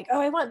particular with like, oh,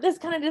 I want this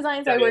kind of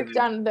design. So Yeah, I worked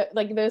on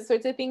like those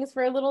sorts of things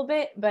for a little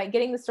bit, but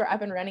getting the store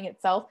up and running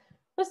itself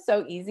was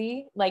so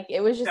easy. Like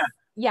it was just,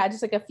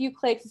 just like a few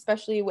clicks,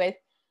 especially with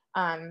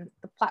the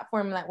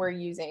platform that we're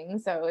using.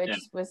 So it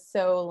just was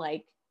so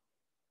like,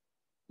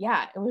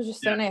 it was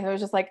just so nice. It was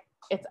just like,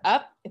 it's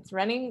up, it's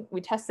running. We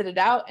tested it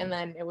out, and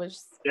then it was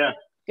just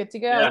good to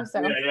go.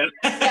 For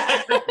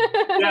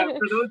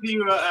those of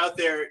you out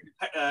there,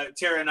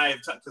 Tara and I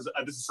have talked, because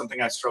this is something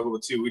I struggle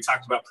with too. We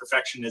talked about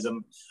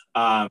perfectionism.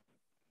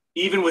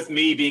 Even with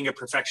me being a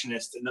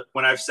perfectionist, and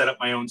when I've set up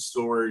my own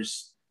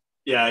stores,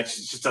 it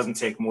just doesn't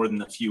take more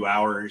than a few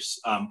hours.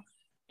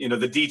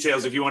 The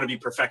details, if you want to be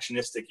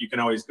perfectionistic, you can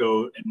always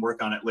go and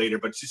work on it later,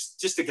 but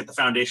just to get the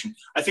foundation.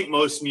 I think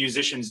most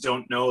musicians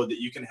don't know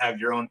that you can have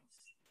your own,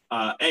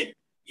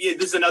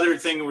 this is another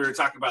thing we were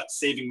talking about,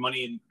 saving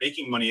money and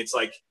making money. It's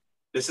like,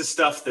 this is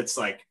stuff that's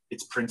like,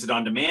 it's printed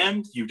on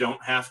demand. You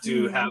don't have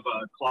to have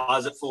a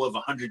closet full of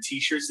 100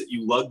 t-shirts that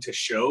you lug to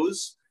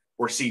shows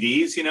or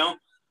CDs,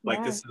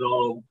 like this is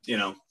all,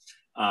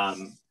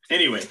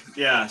 anyway.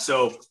 Yeah.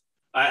 So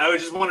I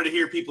just wanted to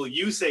hear people,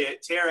 you say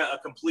it, Tara, a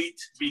complete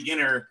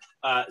beginner,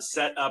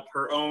 set up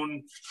her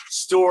own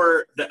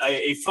store,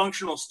 a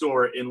functional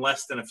store in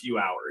less than a few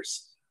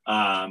hours.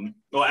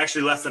 Well,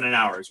 actually less than an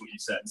hour is what you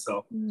said.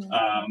 So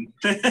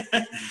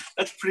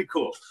that's pretty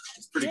cool.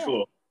 It's pretty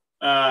cool.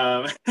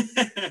 I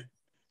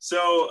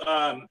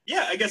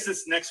guess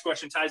this next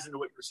question ties into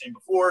what you were saying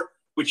before,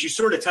 which you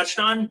sort of touched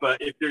on, but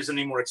if there's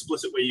any more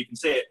explicit way you can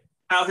say it,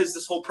 how has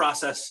this whole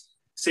process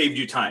saved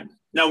you time?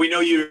 Now we know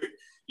you're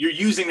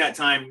using that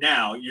time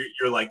now.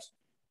 You're like,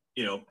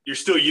 you're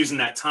still using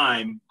that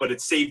time, but it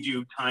saved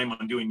you time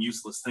on doing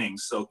useless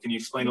things. So can you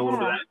explain a little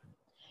bit of that?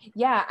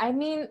 Yeah, I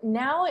mean,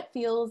 now it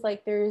feels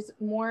like there's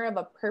more of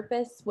a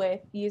purpose with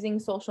using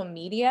social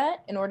media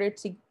in order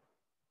to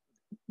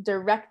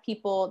direct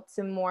people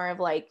to more of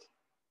like,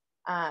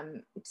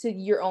 to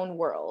your own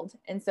world.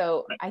 And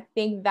so I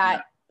think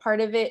that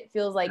part of it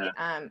feels like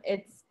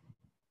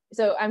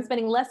so I'm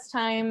spending less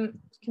time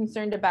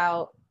concerned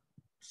about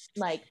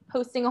like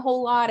posting a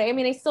whole lot. I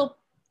mean, I still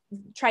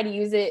try to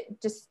use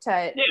it just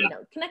to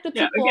connect with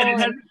people. Again, it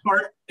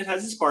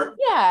has its part.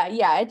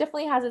 It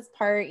definitely has its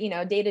part,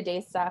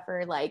 day-to-day stuff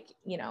or like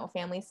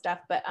family stuff,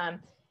 but I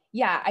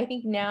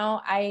think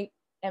now I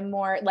am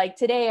more like,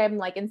 today I'm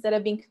like, instead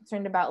of being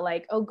concerned about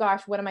like, oh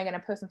gosh, what am I going to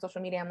post on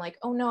social media, I'm like,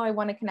 oh no, I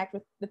want to connect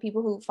with the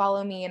people who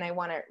follow me, and I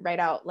want to write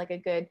out like a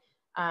good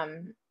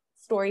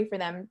story for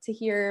them to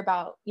hear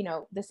about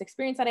this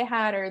experience that I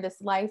had, or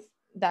this life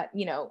that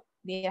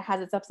it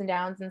has its ups and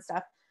downs and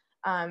stuff.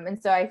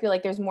 And so I feel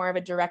like there's more of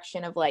a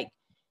direction of like,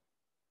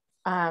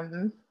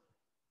 having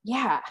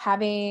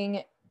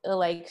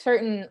like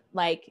certain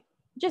like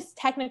just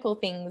technical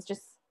things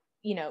just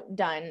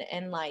done,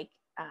 and like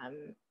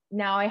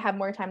now I have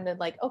more time to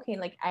like, okay,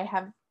 like I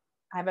have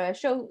a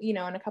show in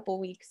a couple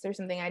weeks or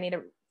something, I need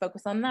to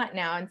focus on that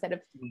now, instead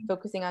of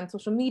focusing on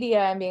social media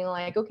and being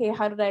like, okay,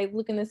 how did I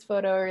look in this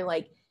photo, or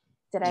like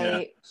did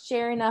I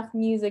share enough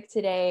music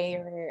today,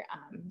 or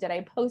did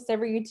I post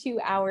every 2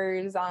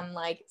 hours on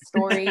like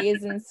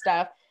stories and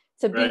stuff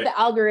to beat the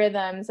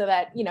algorithm so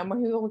that more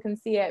people can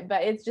see it.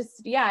 But it's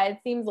just it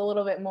seems a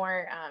little bit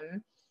more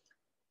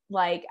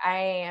like I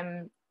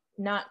am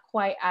not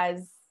quite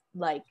as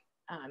like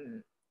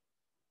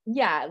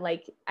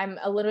like I'm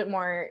a little bit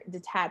more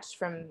detached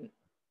from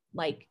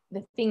like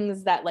the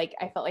things that like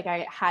I felt like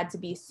I had to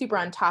be super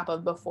on top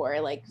of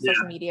before, like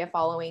social media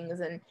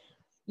followings, and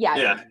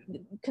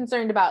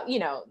concerned about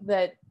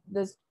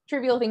those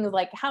trivial things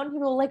like, how do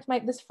people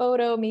like this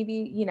photo,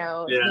 maybe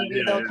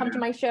maybe they'll come to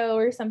my show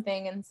or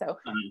something. And so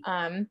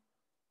it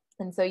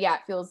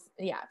feels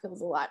a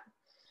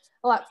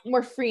lot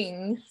more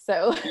freeing.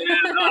 So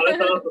that's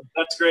awesome.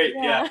 That's great.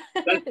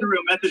 That's the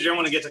real message I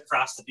want to get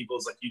across to people,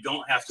 is like, you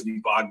don't have to be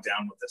bogged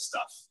down with this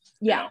stuff.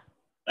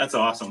 That's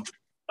awesome.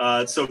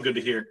 It's so good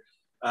to hear.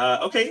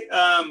 Okay.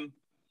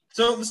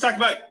 So let's talk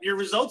about your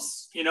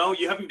results.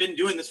 You haven't been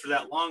doing this for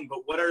that long, but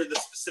what are the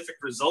specific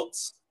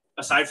results,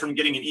 aside from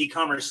getting an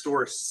e-commerce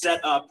store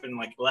set up in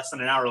like less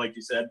than an hour, like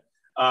you said?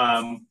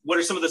 What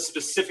are some of the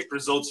specific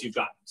results you've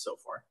gotten so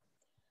far?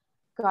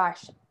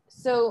 Gosh,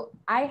 so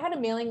I had a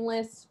mailing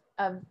list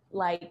of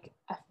like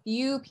a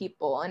few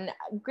people, and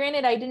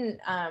granted, I didn't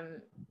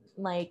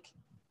like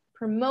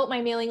promote my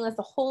mailing list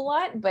a whole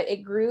lot, but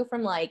it grew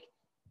from like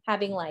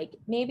having like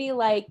maybe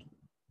like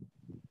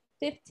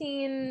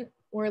 15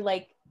 or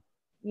like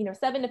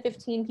 7 to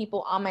 15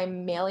 people on my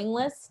mailing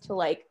list to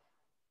like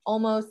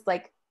almost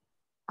like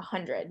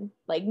 100.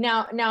 Like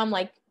now I'm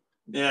like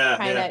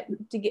trying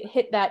to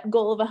hit that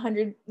goal of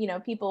 100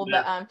 people.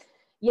 But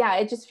yeah,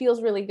 it just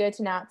feels really good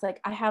to now. It's like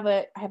I have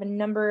a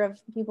number of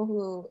people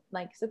who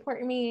like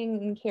support me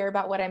and care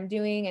about what I'm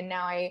doing, and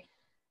now I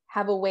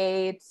have a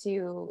way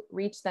to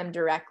reach them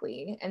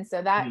directly, and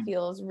so that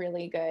feels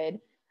really good.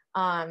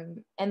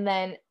 And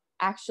then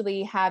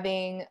actually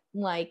having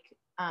like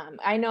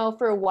I know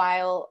for a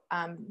while,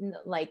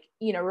 like,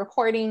 you know,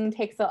 recording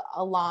takes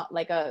a lot,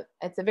 like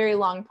it's a very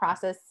long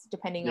process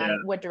depending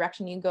on what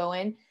direction you go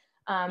in.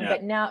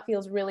 But now it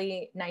feels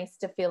really nice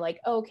to feel like,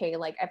 okay,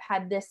 like I've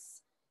had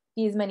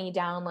these many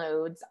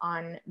downloads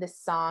on this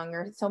song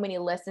or so many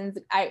listens.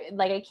 I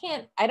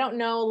don't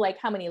know like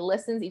how many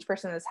listens each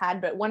person has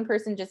had, but one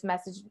person just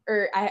messaged,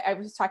 or I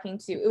was talking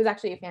to, it was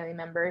actually a family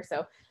member.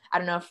 So I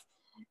don't know if,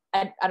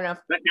 I don't know if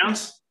that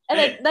counts. And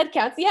hey. that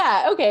counts.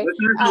 Yeah. Okay.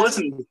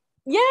 Listen.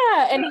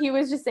 Yeah. And he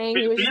was just saying,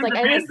 he was just like,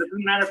 it doesn't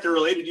matter if they're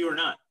related to you or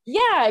not.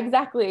 Yeah,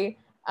 exactly.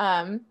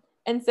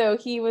 And so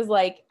he was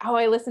like, oh,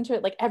 I listen to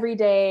it like every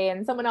day.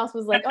 And someone else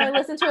was like, oh, I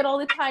listen to it all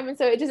the time. And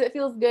so it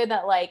feels good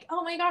that like,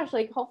 oh my gosh,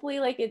 like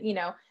hopefully like it, you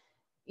know,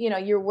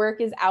 your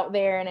work is out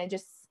there, and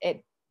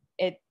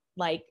it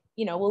like,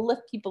 you know, will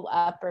lift people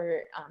up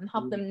or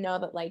help them know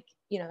that like,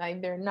 you know,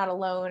 they're not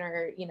alone,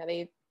 or, you know,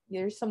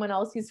 there's someone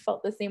else who's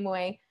felt the same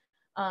way.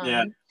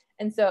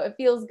 And so it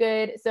feels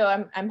good. So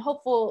I'm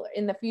hopeful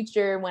in the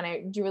future when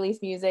I do release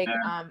music,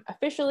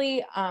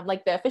 officially,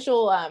 like the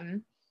official,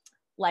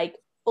 like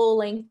full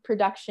length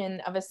production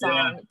of a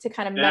song to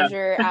kind of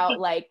measure out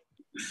like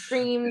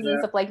streams and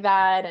stuff like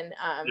that. And,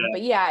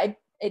 but yeah,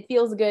 it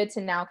feels good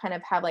to now kind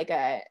of have like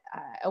a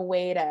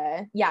way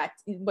to,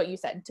 what you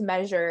said, to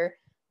measure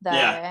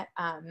the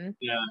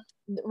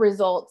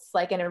results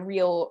like in a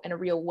real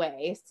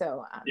way.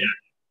 So,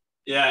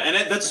 Yeah,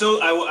 and that's so.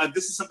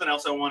 This is something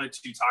else I wanted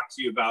to talk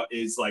to you about.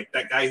 Is like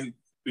that guy who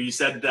you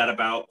said that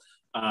about.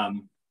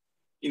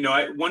 You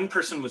know, one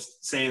person was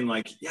saying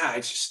like, yeah,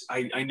 it's just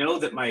I know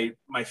that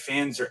my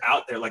fans are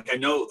out there. Like I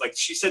know, like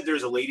she said,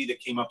 there's a lady that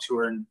came up to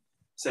her and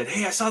said,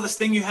 hey, I saw this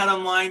thing you had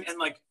online, and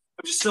like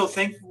I'm just so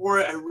thankful for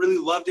it. I really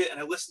loved it,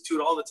 and I listen to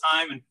it all the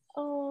time. And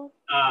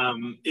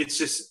it's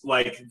just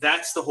like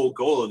that's the whole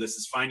goal of this,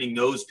 is finding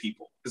those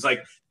people. Because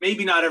like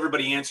maybe not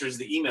everybody answers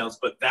the emails,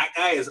 but that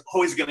guy is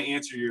always going to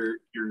answer your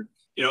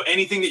you know,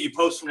 anything that you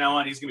post from now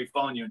on, he's going to be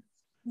following you.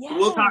 Yeah.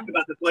 We'll talk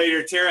about this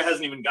later. Tara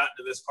hasn't even gotten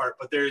to this part,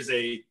 but there's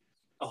a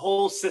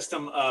whole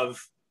system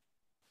of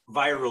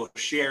viral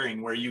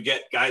sharing where you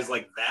get guys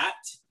like that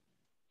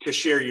to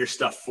share your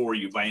stuff for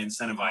you by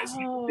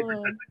incentivizing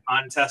different types of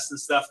contests and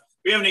stuff.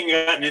 We haven't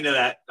even gotten into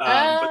that,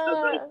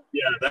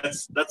 but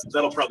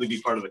that'll probably be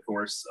part of the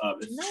course.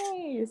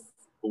 Nice.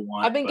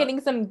 I've been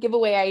getting some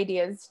giveaway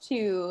ideas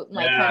too,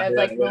 like kind of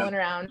like rolling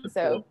around.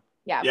 So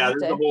yeah,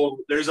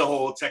 there's a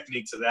whole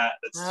technique to that.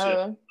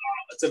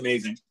 That's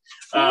amazing.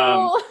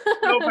 Cool.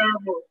 So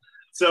powerful.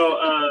 So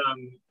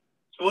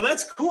well,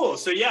 that's cool.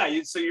 So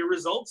yeah, so your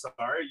results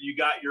are you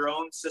got your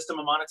own system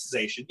of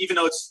monetization, even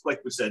though it's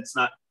like we said, it's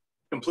not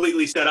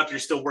completely set up. You're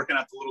still working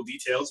out the little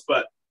details,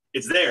 but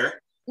it's there.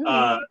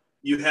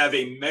 You have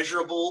a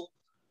measurable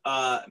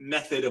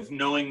method of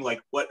knowing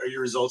like what are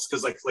your results,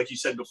 because like you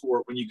said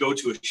before, when you go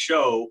to a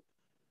show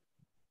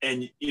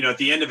and you know at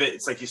the end of it,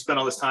 it's like you spend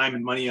all this time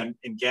and money on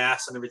in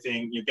gas and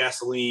everything, your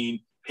gasoline,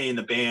 paying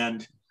the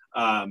band.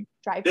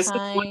 This is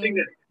one thing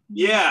that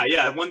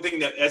one thing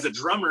that as a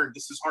drummer,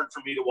 this is hard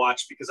for me to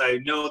watch, because I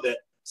know that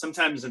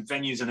sometimes in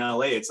venues in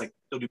LA, it's like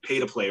they'll do pay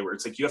to play, where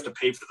it's like you have to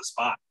pay for the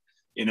spot,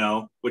 you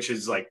know, which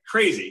is like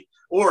crazy.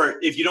 Or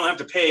if you don't have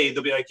to pay,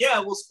 they'll be like, yeah,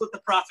 we'll split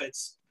the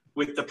profits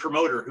with the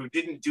promoter who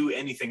didn't do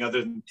anything other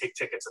than take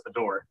tickets at the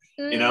door,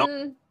 you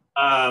know?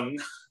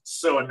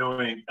 So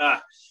annoying.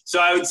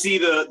 So I would see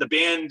the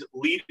band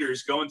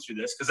leaders going through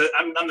this, because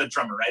I'm the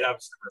drummer, right? I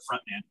was the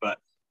front man, but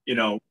you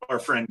know, our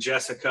friend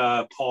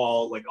Jessica,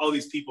 Paul, like all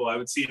these people, I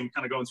would see them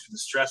kind of going through the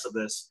stress of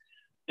this.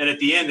 And at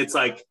the end, it's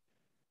like,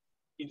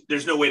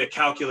 there's no way to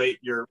calculate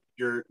your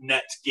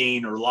net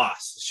gain or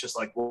loss. It's just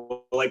like,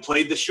 well, I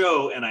played the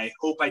show and I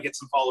hope I get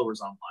some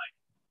followers online.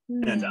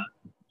 And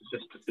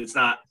it's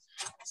not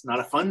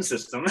a fun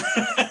system.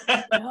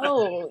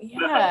 Oh,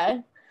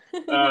 yeah.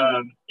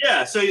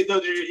 So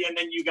and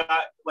then you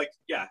got like,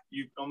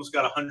 you almost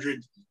got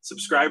 100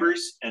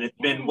 subscribers, and it's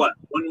been what,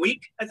 1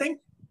 week, I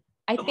think?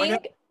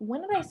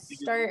 When did I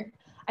start?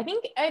 I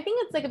think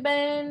it's like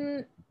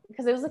been,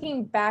 because I was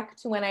looking back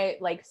to when I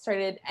like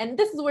started, and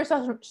this is where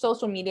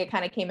social media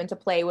kind of came into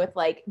play with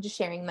like just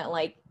sharing that,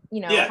 like, you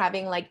know,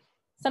 having like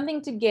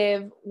something to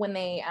give when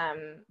they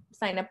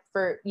sign up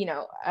for, you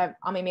know,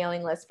 on my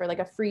mailing list for like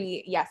a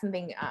free,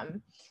 something,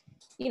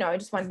 you know, I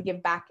just wanted to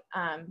give back.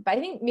 But I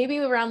think maybe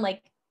around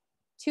like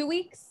 2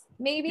 weeks,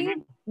 maybe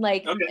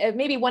maybe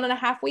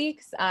 1.5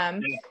 weeks.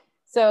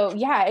 So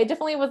it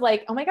definitely was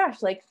like, oh my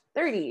gosh, like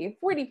 30,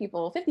 40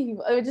 people, 50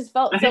 people. It just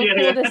felt so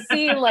cool to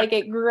see like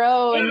it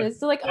grow. And it's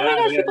like, oh my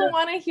gosh, people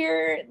want to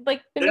hear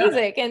like the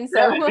music. And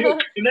so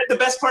and that's the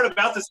best part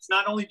about this.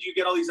 Not only do you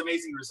get all these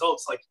amazing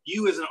results, like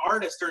you as an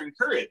artist are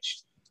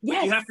encouraged.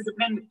 Yes. You have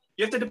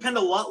to depend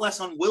a lot less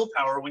on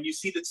willpower when you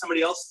see that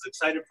somebody else is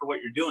excited for what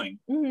you're doing.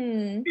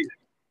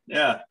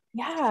 Yeah.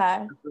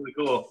 Yeah. That's really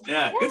cool.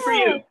 Yeah. Good for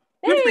Yeah. you.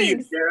 Good for you,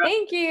 Thanks. Sarah.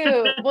 Thank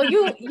you. Well,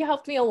 you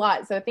helped me a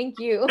lot, so thank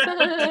you.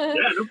 Yeah,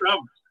 no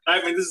problem.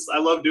 I mean, I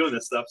love doing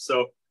this stuff.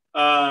 So,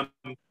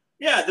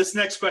 yeah, this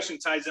next question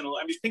ties in. I mean,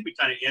 I think we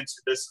kind of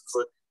answered this.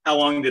 So how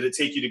long did it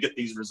take you to get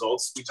these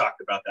results? We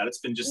talked about that. It's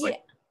been just like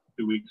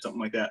 2 weeks,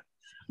 something like that.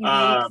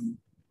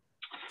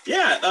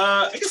 Yeah,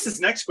 I guess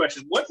this next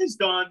question, what has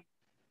gone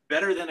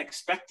better than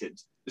expected?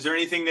 Is there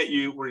anything that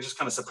you were just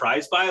kind of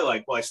surprised by?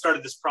 Like, well, I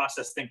started this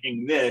process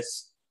thinking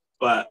this,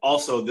 but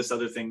also this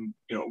other thing,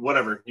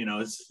 whatever,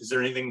 is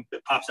there anything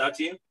that pops out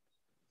to you?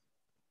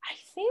 I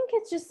think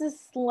it's just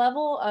this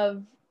level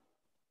of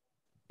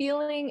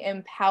feeling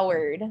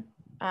empowered.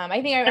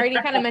 I think I already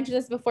kind of mentioned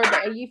this before,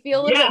 but you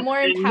feel a little bit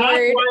more empowered.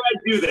 And that's why I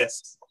do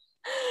this.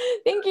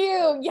 Thank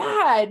you.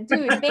 Yeah,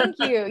 dude, thank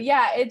you.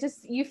 Yeah,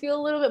 you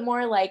feel a little bit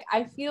more like,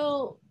 I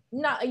feel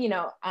not,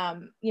 I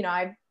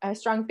have a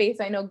strong faith.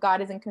 So I know God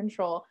is in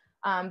control.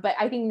 But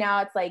I think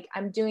now it's like,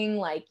 I'm doing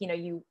like,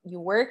 you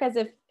work as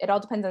if it all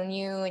depends on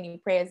you, and you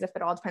pray as if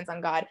it all depends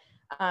on God.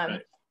 Right.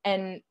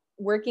 And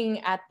working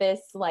at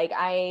this, like,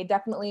 I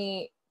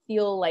definitely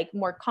feel like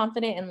more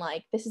confident in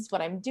like, this is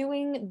what I'm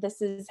doing.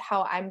 This is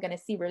how I'm going to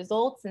see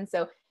results. And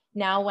so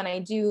now when I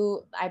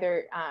do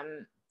either,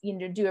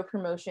 do a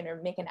promotion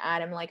or make an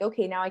ad, I'm like,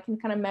 okay, now I can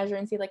kind of measure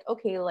and see like,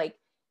 okay, like,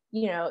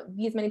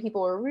 these many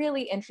people were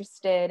really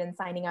interested in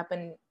signing up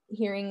and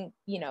hearing,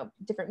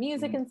 different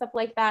music and stuff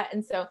like that.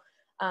 And so,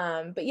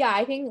 but yeah,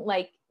 I think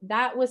like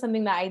that was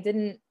something that I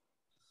didn't,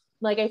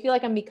 like, I feel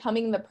like I'm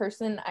becoming the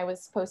person I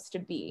was supposed to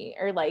be,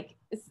 or like,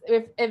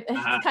 if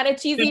it's kind of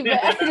cheesy,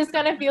 but I just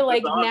kind of feel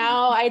like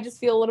now I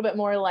just feel a little bit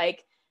more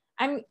like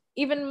I'm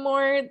even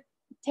more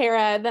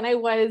Tara than I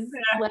was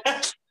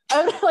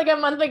like a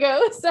month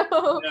ago. So,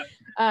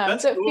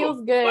 so it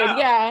feels good. Wow.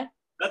 Yeah.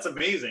 That's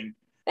amazing.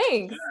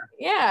 Thanks.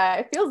 Yeah,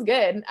 it feels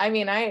good. I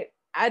mean, I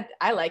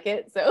like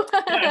it. So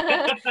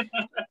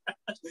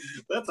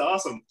that's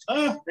awesome.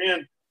 Oh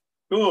man,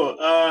 cool.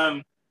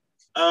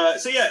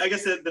 So yeah, I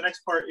guess the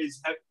next part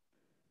is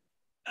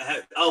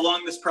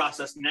along this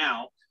process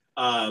now,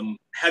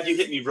 have you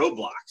hit any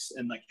roadblocks,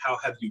 and like how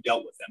have you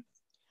dealt with them?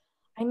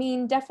 I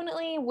mean,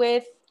 definitely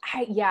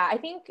I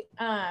think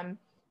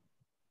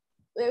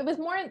it was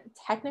more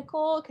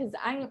technical because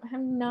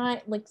I'm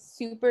not like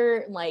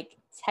super like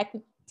tech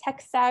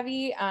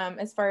savvy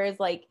as far as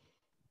like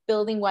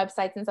building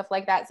websites and stuff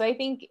like that. So I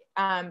think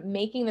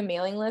making the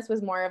mailing list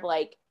was more of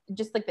like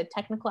just like the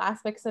technical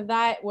aspects of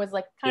that was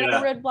like kind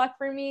of a roadblock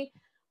for me.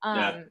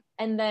 And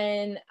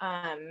then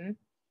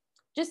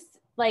just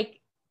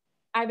like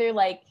either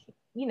like,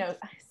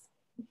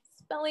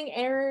 spelling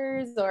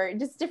errors or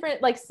just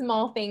different like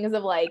small things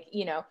of like,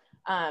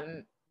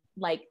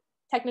 like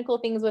technical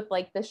things with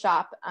like the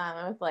shop,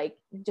 with like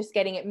just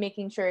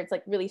making sure it's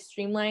like really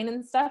streamlined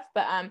and stuff.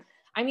 But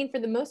I mean, for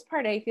the most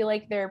part, I feel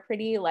like they're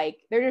pretty like,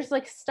 they're just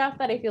like stuff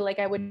that I feel like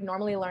I would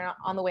normally learn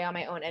on the way on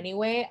my own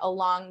anyway,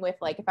 along with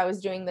like, if I was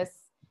doing this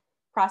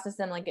process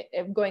and like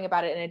going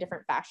about it in a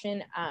different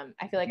fashion,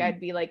 I feel like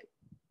I'd be like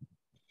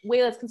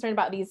way less concerned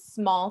about these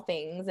small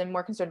things and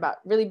more concerned about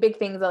really big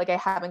things that like I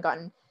haven't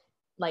gotten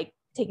like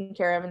taken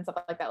care of and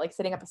stuff like that, like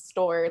setting up a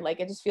store. Like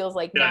it just feels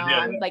like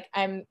I'm like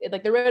the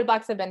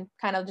roadblocks have been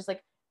kind of just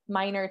like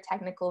minor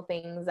technical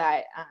things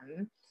that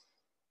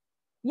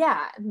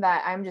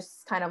that I'm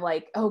just kind of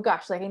like, oh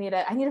gosh, like I need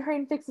to hurry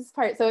and fix this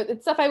part. So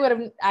it's stuff I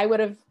would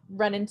have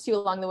run into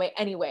along the way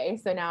anyway.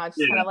 So now it's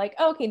just kind of like,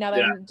 okay, now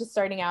that I'm just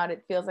starting out,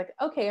 it feels like,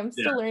 okay, I'm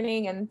still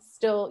learning and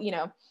still,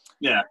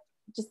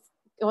 just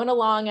going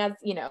along as,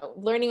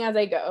 learning as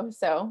I go.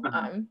 So,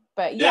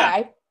 but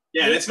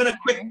and it's been a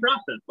quick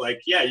process. Like,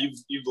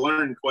 you've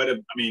learned quite I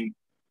mean,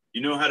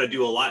 you know how to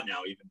do a lot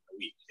now, even a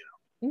week,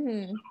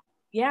 Mm-hmm.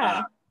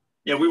 Yeah.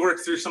 We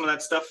worked through some of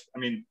that stuff. I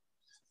mean,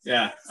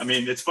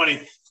 it's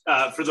funny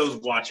for those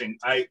watching.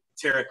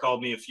 Tara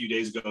called me a few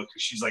days ago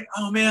because she's like,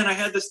 "Oh man, I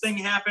had this thing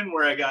happen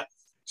where I got,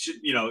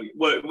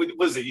 what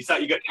was it? You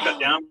thought you got shut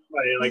down?"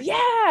 Like, So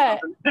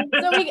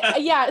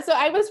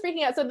I was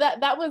freaking out. So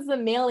that was the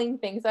mailing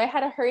thing. So I had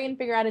to hurry and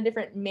figure out a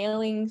different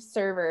mailing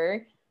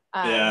server.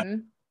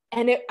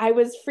 And I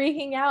was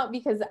freaking out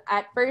because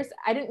at first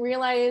I didn't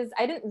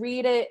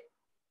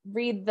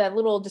read the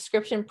little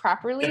description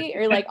properly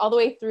or like all the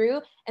way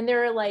through, and they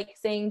were like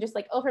saying just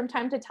like, oh, from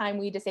time to time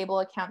we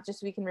disable accounts just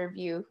so we can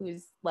review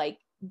who's like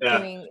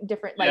doing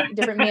different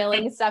different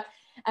mailing stuff.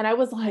 And I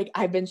was like,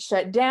 I've been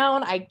shut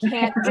down, I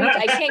can't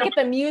get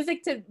the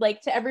music to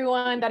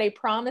everyone that I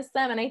promised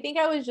them. And I think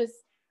I was just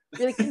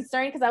really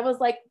concerned because I was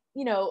like,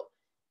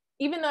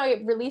 even though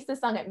I released the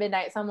song at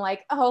midnight, so I'm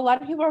like, oh, a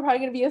lot of people are probably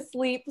gonna be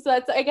asleep, so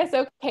that's, I guess,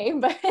 okay.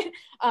 But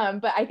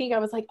I think I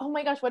was like, oh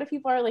my gosh, what if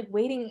people are like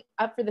waiting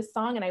up for the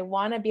song, and I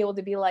want to be able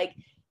to be like,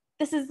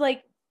 this is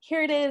like,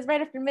 here it is, right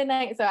after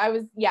midnight. So I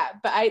was,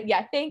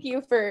 thank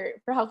you for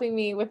helping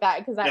me with that,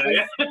 because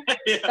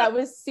that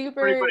was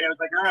super. Pretty funny. I was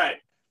like, all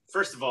right,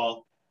 first of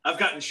all, I've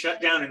gotten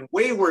shut down in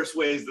way worse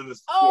ways than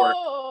this before.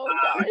 Oh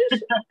gosh.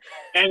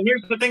 And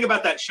here's the thing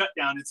about that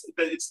shutdown: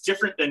 it's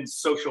different than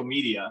social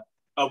media.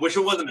 Which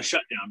it wasn't a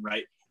shutdown,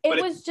 right? It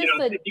But was just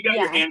if you got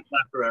your hand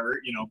clapped forever,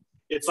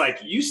 it's like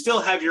you still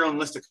have your own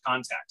list of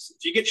contacts.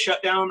 If you get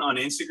shut down on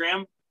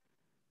Instagram,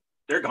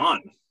 they're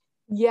gone.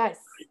 Yes.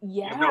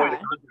 You Yeah. have no way to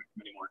contact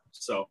them anymore.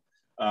 So,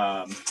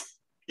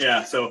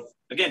 So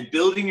again,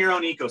 building your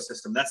own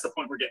ecosystem. That's the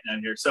point we're getting at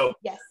here. So,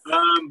 yes.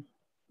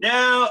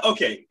 Now,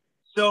 okay.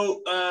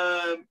 So,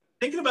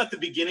 thinking about the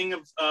beginning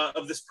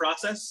of this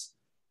process,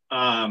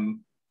 how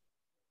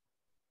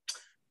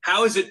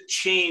has it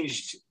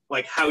changed,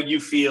 like how you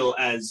feel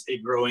as a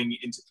growing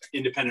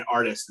independent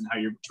artist and how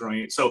you're growing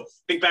it? So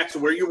think back to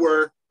where you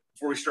were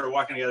before we started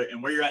walking together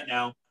and where you're at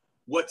now.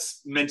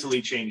 What's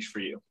mentally changed for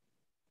you?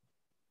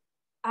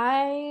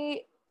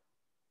 I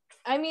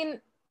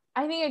mean,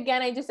 I think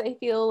again, I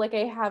feel like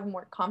I have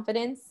more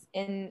confidence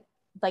in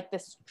like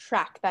this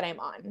track that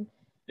I'm on.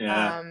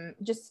 Yeah.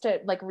 Just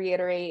to like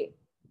reiterate,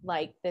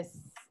 like this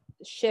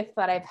shift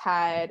that I've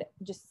had,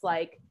 just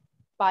like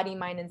body,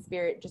 mind, and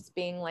spirit, just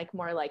being like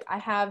more like I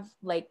have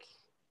like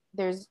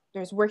there's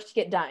work to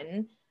get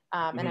done,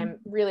 and I'm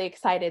really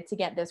excited to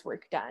get this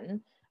work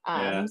done.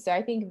 So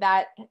I think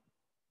that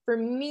for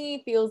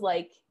me feels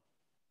like,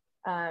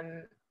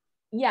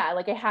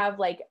 like I have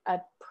like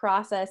a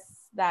process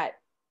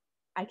that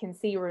I can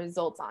see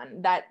results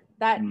on. That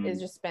has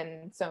just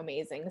been so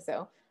amazing.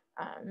 So,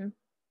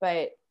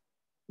 but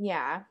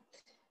yeah,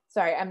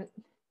 sorry, I'm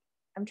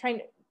trying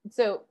to.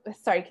 So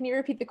sorry, can you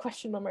repeat the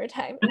question one more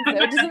time?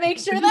 So just to make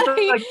sure that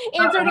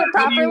I answered it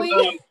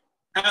properly.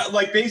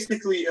 Like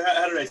basically,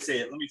 how did I say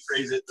it? Let me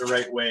phrase it the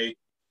right way.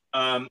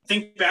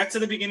 Think back to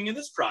the beginning of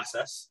this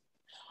process.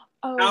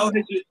 How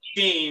has it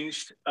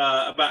changed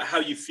about how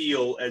you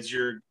feel as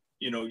you're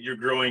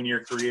growing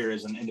your career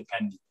as an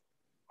independent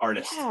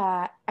artist?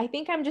 Yeah, I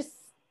think I'm just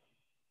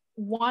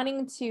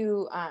wanting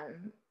to,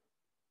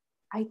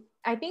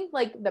 I think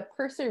like the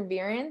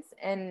perseverance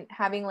and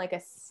having like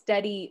a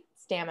steady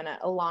stamina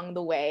along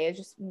the way is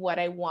just what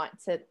I want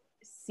to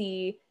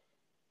see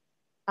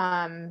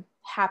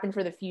happen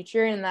for the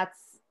future. And that's,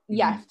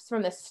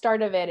 from the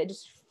start of it, it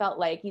just felt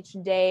like each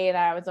day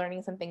that I was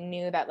learning something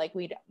new that like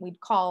we'd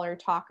call or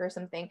talk or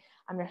something,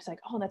 I'm just like,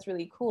 oh, that's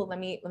really cool. Let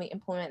me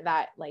implement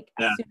that like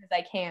as soon as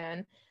I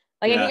can.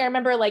 Like, I think I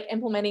remember like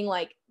implementing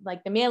like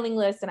the mailing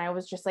list, and I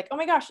was just like, oh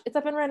my gosh, it's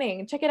up and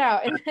running, check it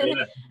out. And then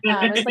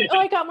it's like, oh,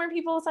 I got more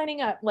people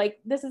signing up. Like,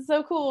 this is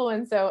so cool.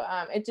 And so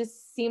it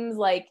just seems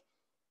like,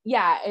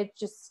 it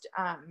just,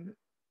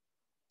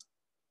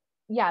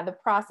 the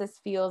process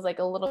feels like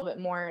a little bit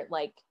more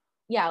like,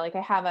 like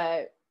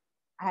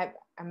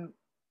I'm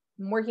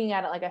working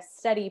at it like a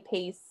steady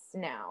pace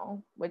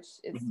now, which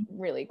is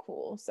really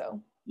cool. So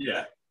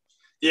yeah,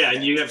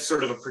 and you have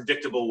sort of a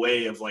predictable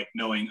way of like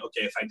knowing,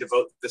 okay, if I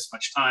devote this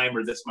much time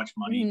or this much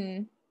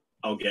money,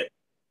 I'll get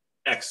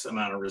X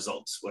amount of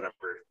results, whatever.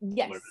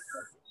 Yes. Whatever they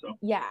are. So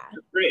that's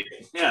great.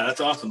 Yeah, that's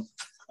awesome.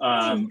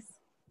 And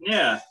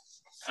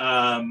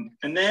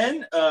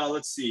then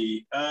let's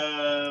see.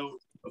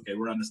 Okay,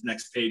 we're on this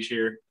next page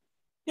here.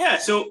 Yeah.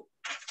 So,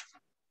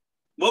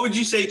 what would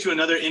you say to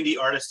another indie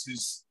artist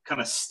who's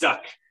kind of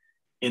stuck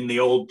in the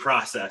old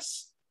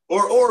process,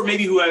 or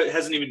maybe who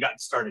hasn't even gotten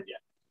started yet?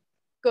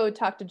 Go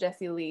talk to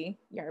Jessie Lee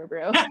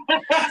Yarbrough.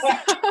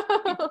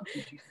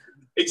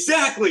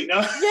 Exactly. No.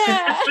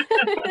 Yeah.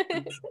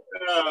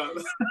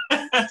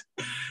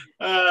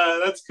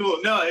 That's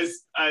cool. No,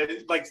 I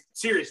like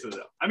seriously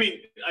though. I mean,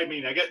 I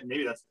get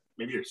maybe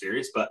you're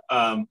serious, but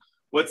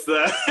what's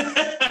the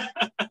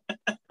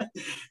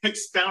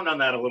expound on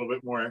that a little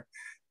bit more?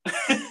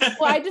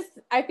 Well,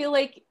 I feel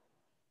like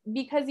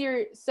because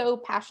you're so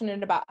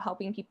passionate about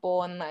helping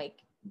people and like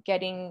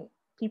getting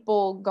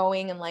people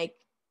going and like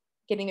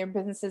getting their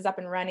businesses up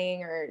and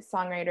running, or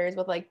songwriters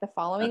with like the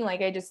following,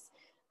 like I just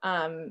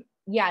the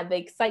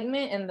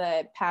excitement and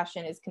the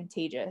passion is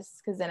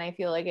contagious, because then I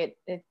feel like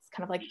it's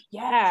kind of like,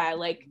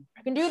 like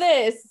I can do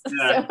this.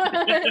 So,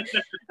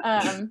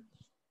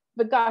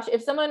 but gosh,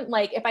 if someone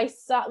like, if I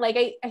saw like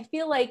I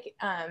feel like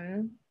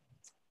kind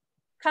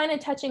of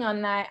touching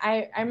on that,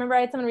 I remember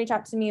I had someone reach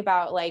out to me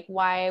about like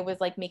why I was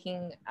like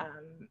making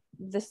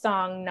the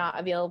song not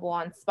available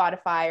on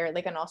Spotify or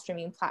like on all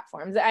streaming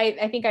platforms.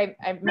 I think I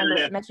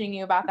remember mentioning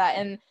you about that,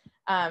 and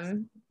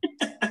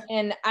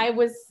and I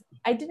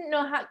didn't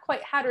know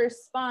quite how to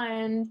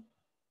respond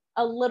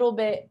a little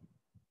bit,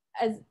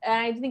 and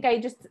I think I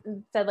just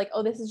said like,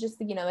 oh, this is just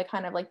the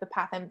kind of like the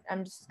path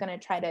I'm just gonna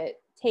try to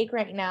take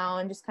right now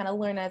and just kind of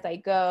learn as I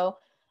go,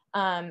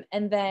 and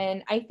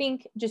then I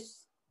think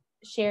just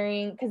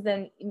sharing, because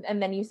then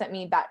you sent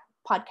me that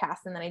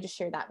podcast, and then I just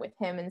shared that with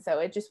him, and so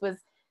it just was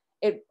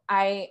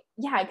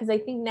because I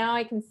think now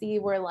I can see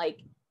where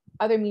like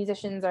other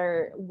musicians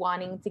are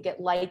wanting to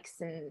get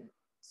likes and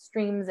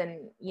streams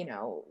and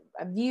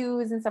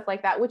views and stuff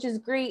like that, which is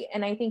great.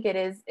 And I think it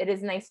is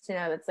nice to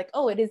know that's like,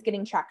 oh, it is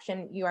getting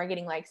traction, you are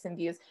getting likes and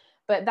views,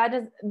 but that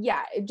does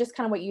it just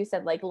kind of what you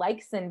said, like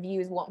likes and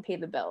views won't pay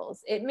the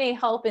bills. It may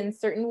help in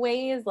certain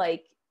ways,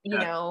 like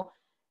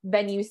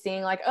venues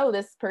seeing like, oh,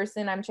 this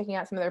person, I'm checking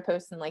out some of their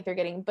posts and like they're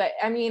getting, but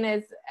I mean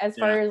as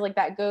far as like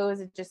that goes,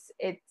 it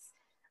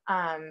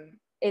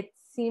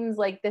seems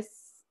like this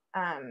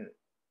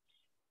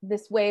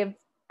this way of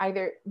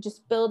either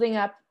just building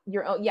up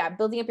your own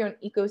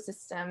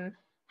ecosystem,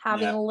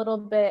 having a little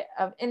bit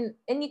of, and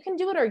you can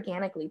do it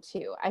organically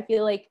too. I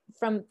feel like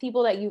from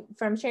people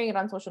from sharing it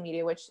on social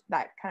media, which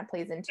that kind of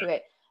plays into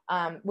it,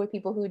 with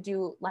people who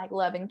do like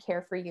love and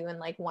care for you and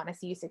like want to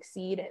see you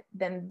succeed,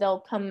 then they'll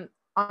come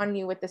on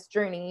you with this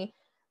journey,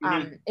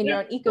 in your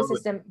own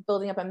ecosystem,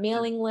 building up a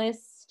mailing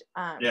list,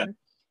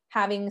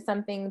 having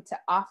something to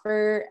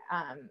offer,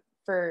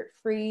 for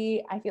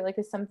free, I feel like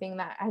is something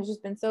that has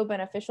just been so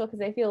beneficial,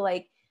 because I feel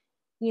like,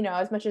 you know,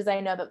 as much as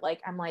I know that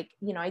like, I'm like,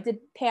 you know, I did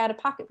pay out of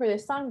pocket for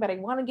this song, but I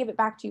want to give it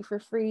back to you for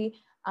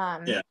free.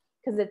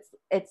 Because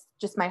it's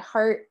just my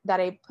heart that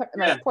I put,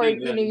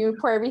 you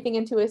pour everything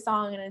into a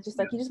song, and it's just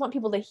like, you just want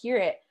people to hear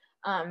it.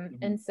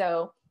 And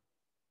so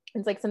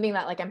it's like something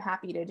that like I'm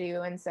happy to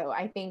do. And so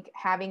I think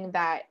having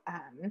that,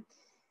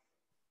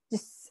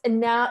 and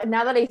now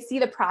that I see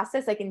the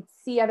process, I can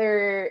see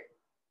other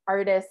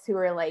artists who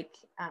are like,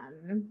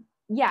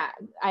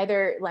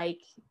 either like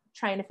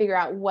trying to figure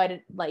out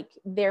what like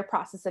their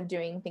process of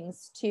doing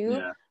things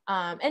too.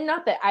 And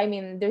not that, I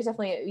mean, there's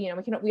definitely, you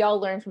know, we all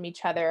learn from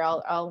each other,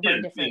 all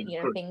learn different,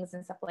 you know, things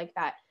and stuff like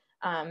that.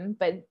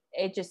 But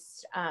it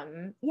just,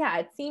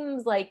 it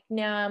seems like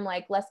now I'm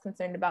like less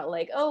concerned about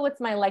like, oh,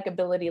 what's my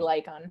likability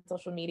like on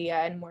social media,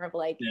 and more of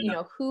like, you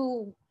know,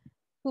 who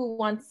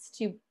wants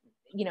to,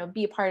 you know,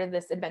 be a part of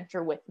this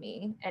adventure with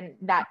me, and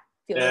that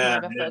feels more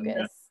of a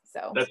focus.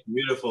 So that's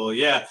beautiful.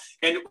 Yeah.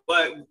 And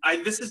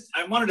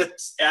I wanted to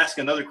ask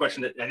another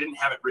question that I didn't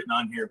have it written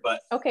on here, but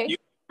you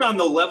on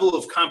the level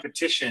of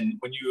competition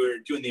when you were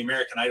doing the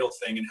American Idol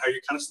thing, and how you're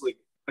constantly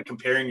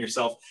comparing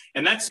yourself.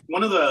 And that's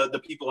one of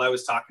the people I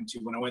was talking to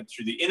when I went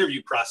through the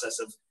interview process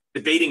of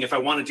debating if I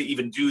wanted to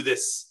even do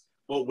this,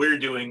 what we're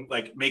doing,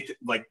 like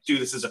do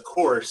this as a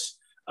course.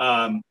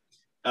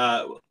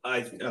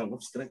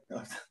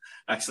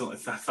 Accidentally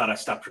thought I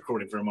stopped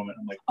recording for a moment.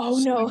 I'm like, oh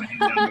no.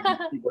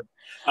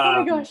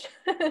 Oh my gosh.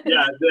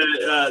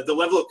 The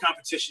level of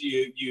competition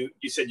you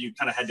said you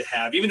kind of had to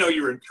have, even though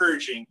you were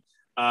encouraging.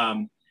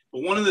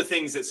 But one of the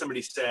things that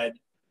somebody said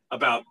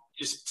about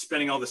just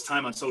spending all this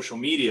time on social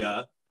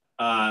media,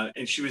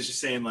 and she was just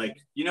saying like,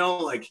 you know,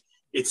 like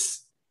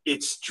it's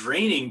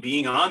draining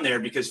being on there,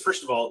 because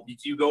first of all,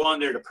 you go on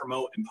there to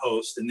promote and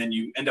post, and then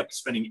you end up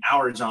spending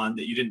hours on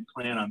that you didn't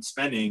plan on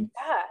spending.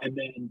 And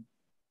then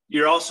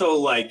you're also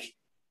like,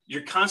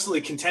 you're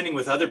constantly contending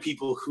with other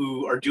people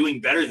who are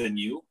doing better than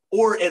you,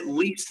 or at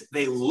least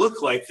they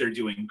look like they're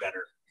doing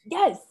better.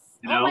 Yes.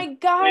 You know? Oh my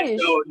gosh. And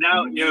so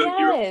now, you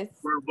know,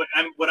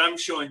 what I'm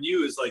showing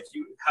you is like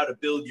how to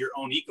build your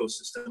own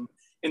ecosystem.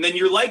 And then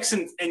your likes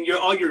and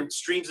all your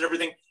streams and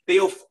everything, they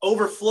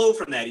overflow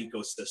from that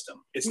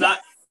ecosystem. It's not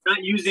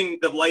using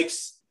the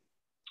likes.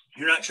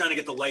 You're not trying to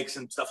get the likes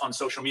and stuff on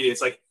social media.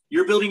 It's like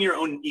you're building your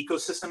own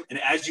ecosystem. And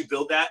as you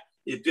build that,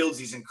 it builds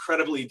these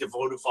incredibly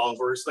devoted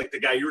followers, like the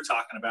guy you were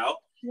talking about.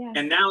 Yeah.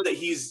 And now that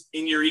he's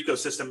in your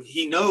ecosystem,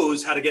 he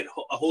knows how to get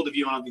a hold of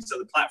you on these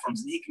other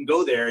platforms, and he can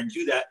go there and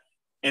do that.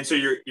 And so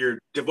your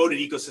devoted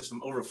ecosystem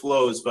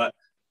overflows. But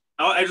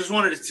I just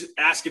wanted to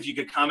ask if you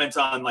could comment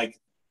on, like,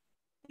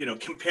 you know,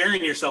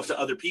 comparing yourself to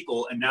other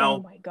people, and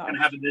now kind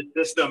of having this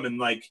system, and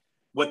like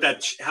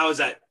how has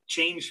that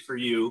changed for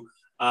you?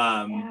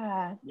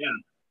 I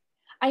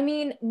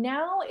mean,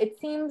 now it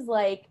seems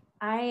like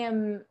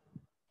I'm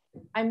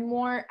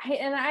more,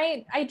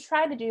 I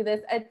try to do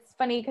this. It's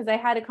funny because I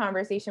had a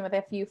conversation with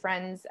a few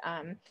friends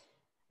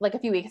like a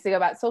few weeks ago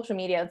about social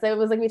media. So it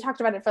was like, we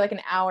talked about it for like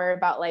an hour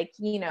about like,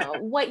 you know,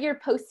 what you're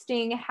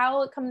posting,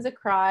 how it comes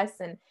across,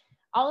 and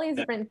all these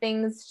different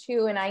things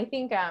too. And I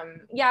think,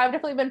 I've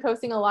definitely been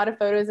posting a lot of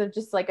photos of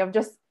just like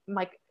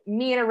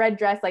me in a red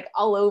dress, like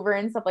all over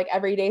and stuff, like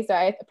every day. So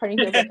part of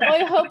me feels like, oh,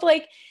 I hope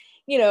like,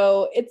 you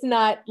know, it's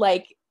not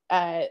like,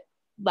 oh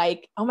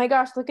my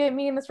gosh, look at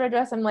me in this red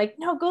dress. I'm like,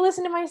 no, go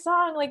listen to my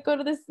song. Like, go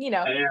to this, you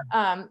know,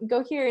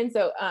 go here. And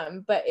so,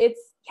 but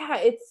it's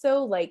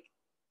so like,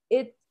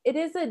 it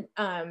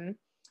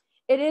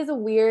is a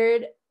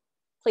weird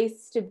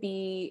place to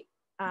be,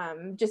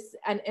 just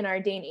in our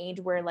day and age,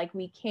 where like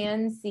we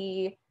can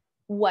see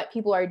what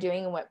people are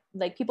doing, and what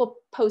like people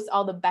post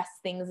all the best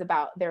things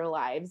about their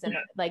lives, and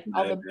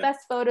all the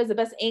best photos, the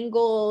best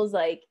angles,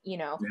 like, you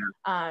know,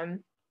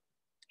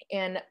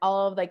 and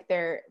all of like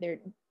their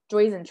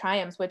joys and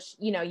triumphs, which,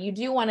 you know, you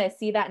do want to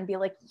see that and be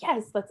like,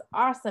 yes, that's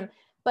awesome.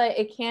 But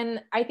it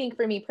can, I think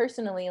for me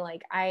personally,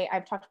 like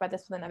I've talked about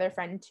this with another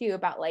friend too,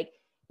 about like,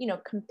 you know,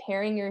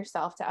 comparing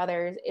yourself to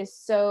others it's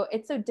so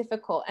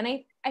difficult. And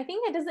I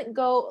think it doesn't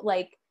go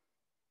like,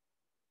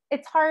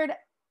 it's hard,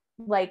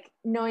 like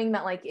knowing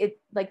that like it,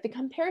 like the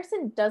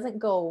comparison doesn't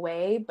go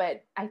away,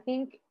 but I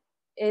think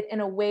it, in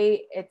a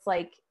way, it's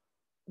like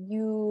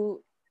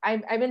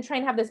I've been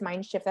trying to have this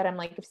mind shift that I'm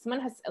like, if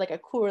someone has like a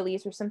cool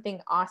release or something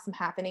awesome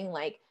happening,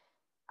 like,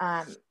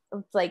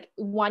 it's like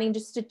wanting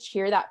just to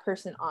cheer that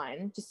person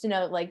on, just to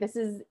know that like, this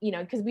is, you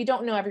know, because we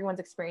don't know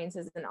everyone's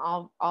experiences and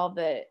all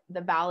the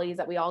valleys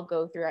that we all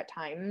go through at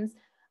times.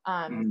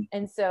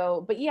 And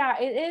so, but yeah,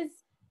 it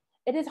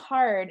is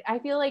hard. I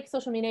feel like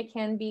social media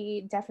can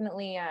be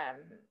definitely,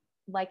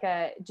 like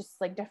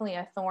definitely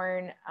a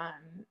thorn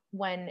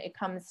when it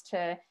comes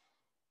to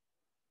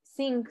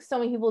seeing so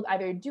many people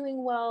either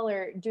doing well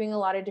or doing a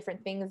lot of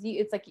different things.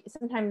 It's like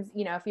sometimes,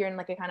 you know, if you're in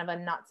like a kind of a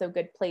not so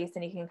good place,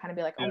 and you can kind of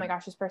be like, oh my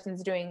gosh, this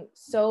person's doing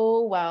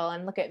so well,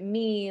 and look at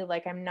me,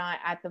 like I'm not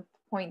at the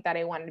point that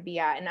I wanted to be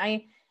at. And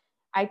I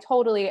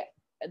totally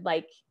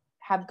like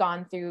have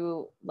gone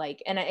through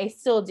like, and I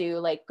still do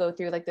like go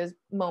through like those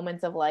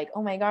moments of like,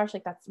 oh my gosh,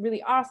 like that's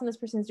really awesome, this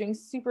person's doing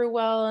super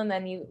well. And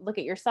then you look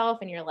at yourself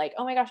and you're like,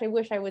 oh my gosh, I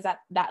wish I was at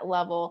that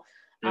level.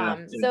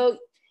 So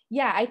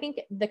yeah, I think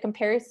the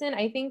comparison,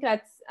 I think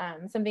that's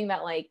something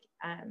that like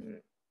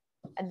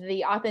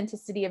the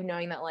authenticity of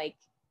knowing that like,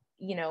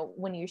 you know,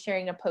 when you're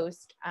sharing a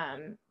post,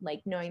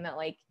 like knowing that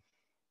like,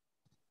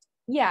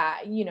 yeah,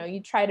 you know,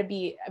 you try to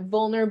be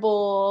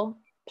vulnerable,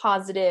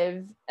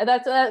 positive.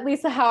 That's at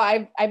least how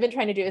I've been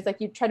trying to do, is like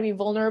you try to be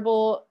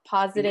vulnerable,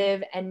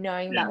 positive, and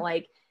knowing that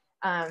like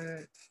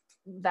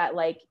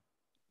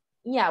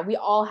yeah, we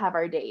all have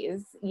our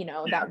days, you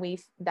know, that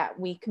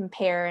we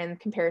compare, and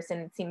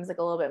comparison seems like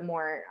a little bit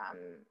more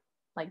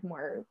like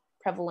more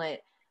prevalent,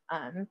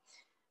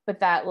 but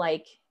that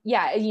like,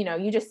 yeah, you know,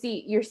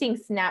 you're seeing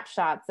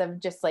snapshots of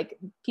just like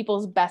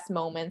people's best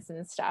moments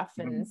and stuff.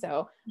 And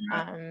so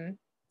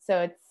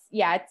so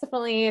it's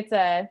definitely it's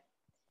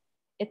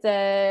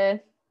a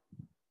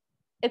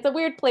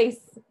weird place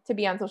to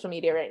be on social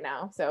media right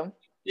now. So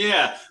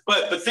yeah,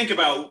 but think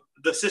about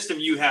the system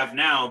you have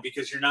now,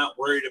 because you're not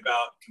worried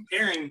about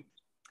comparing.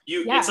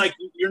 It's like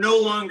you're no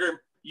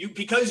longer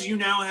because you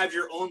now have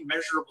your own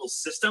measurable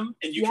system,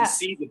 and you can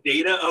see the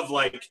data of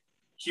like,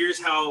 here's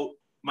how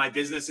my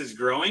business is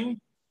growing.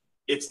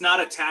 It's not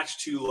attached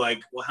to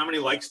like, well, how many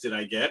likes did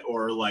I get,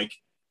 or like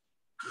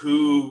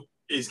who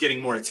is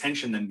getting more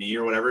attention than me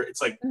or whatever.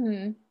 It's like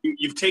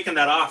you've taken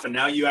that off, and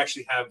now you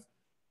actually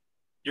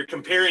you're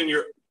comparing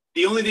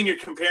the only thing you're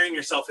comparing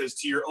yourself is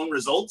to your own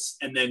results,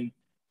 and then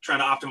trying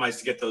to optimize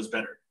to get those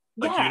better.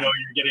 Like, you know,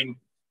 you're getting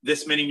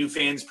this many new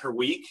fans per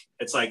week.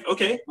 It's like,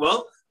 okay,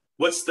 well,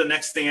 what's the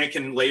next thing I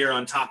can layer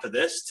on top of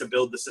this to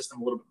build the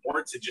system a little bit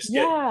more, to just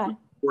get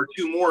or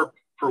two more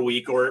per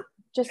week, or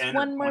just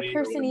one more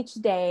person each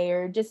day,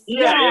 or just reach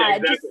so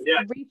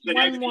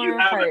one more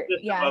heart.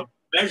 Of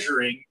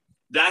measuring,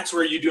 that's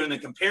where you're doing the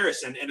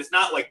comparison. And it's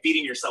not like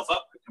beating yourself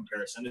up with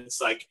comparison.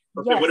 It's like,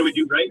 okay, what do we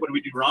do right? What do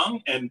we do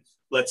wrong? And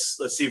let's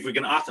see if we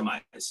can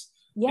optimize.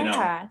 Yeah. You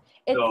know?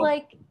 It's so,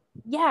 like,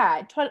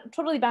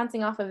 totally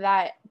bouncing off of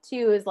that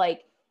too, is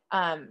like,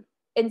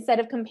 instead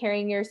of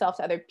comparing yourself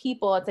to other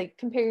people, it's like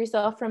compare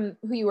yourself from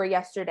who you were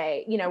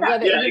yesterday, you know,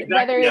 whether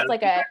it's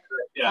like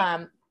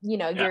you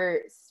know,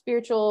 your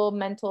spiritual,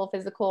 mental,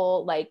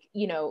 physical, like,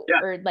 you know,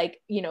 or like,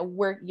 you know,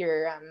 work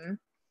your,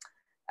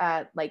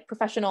 like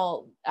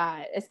professional,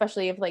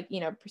 especially if like,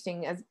 you know,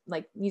 pursuing as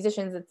like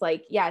musicians, it's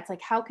like, it's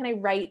like, how can I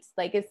write,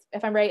 like if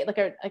I'm writing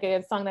like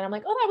a song that I'm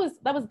like, oh,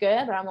 that was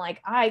good, but I'm like,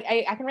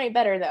 I can write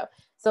better though.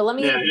 So let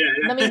me go,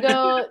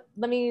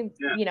 you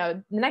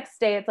know, the next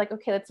day it's like,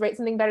 okay, let's write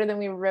something better than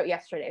we wrote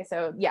yesterday.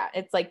 So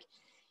it's like,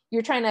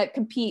 you're trying to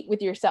compete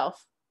with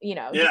yourself, you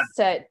know, just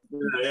to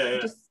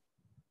just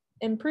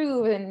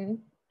improve and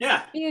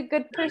be a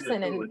good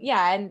person and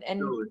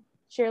totally.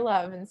 Share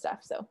love and stuff.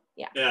 So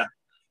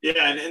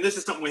and this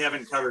is something we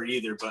haven't covered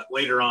either, but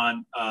later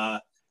on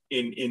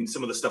in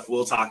some of the stuff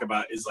we'll talk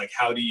about is like,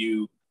 how do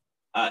you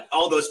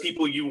all those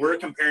people you were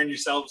comparing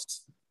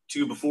yourselves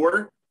to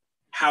before,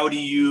 how do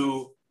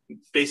you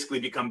basically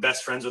become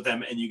best friends with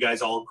them, and you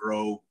guys all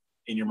grow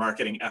in your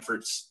marketing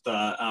efforts?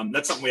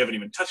 That's something we haven't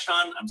even touched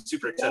on. I'm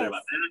super excited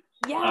about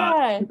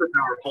that. Super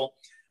powerful.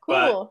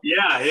 Cool. But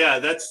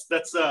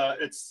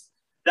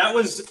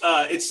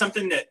it's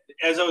something that,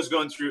 as I was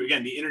going through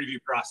again the interview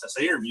process,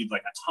 I interviewed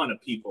like a ton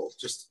of people,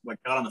 just like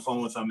got on the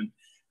phone with them,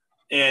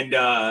 and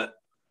I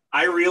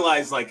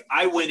realized like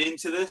I went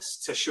into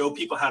this to show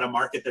people how to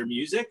market their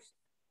music,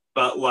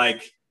 but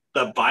like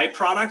the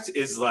byproduct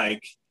is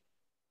like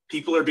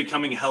people are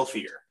becoming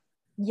healthier.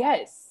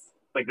 Like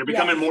they're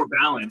becoming more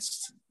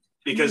balanced,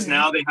 because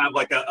now they have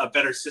like a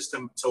better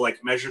system to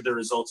like measure their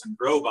results and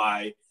grow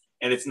by,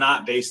 and it's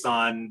not based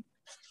on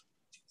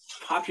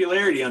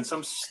popularity on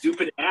some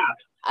stupid app.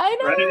 I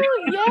know, right?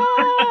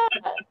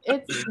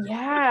 It's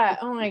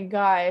oh my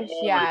gosh,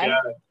 my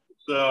God.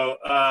 So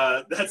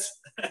that's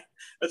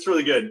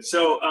really good.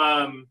 So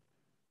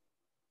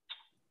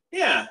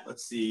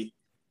let's see.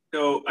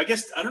 So I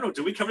guess, I don't know,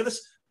 did we cover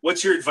this?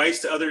 What's your advice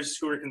to others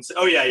who are you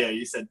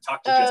said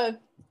talk to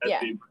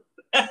Jessica.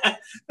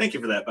 Thank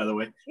you for that, by the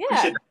way.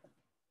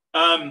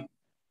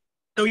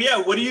 So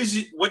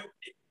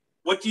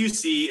what do you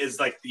see as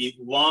like the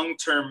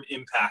long-term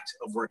impact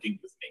of working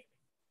with me?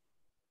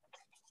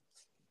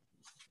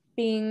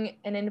 Being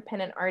an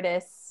independent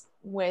artist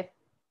with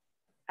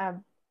a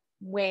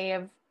way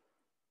of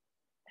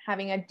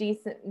having a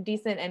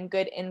decent and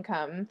good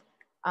income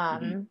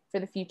for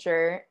the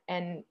future,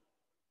 and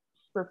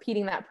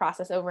repeating that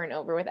process over and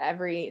over with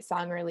every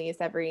song release,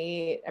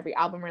 every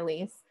album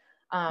release.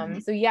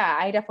 So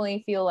I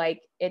definitely feel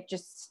like it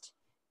just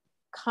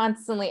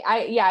constantly,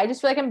 I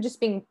just feel like I'm just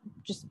being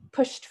just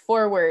pushed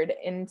forward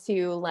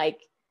into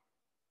like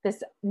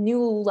this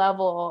new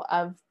level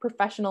of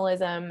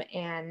professionalism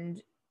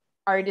and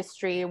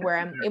artistry where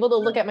I'm able to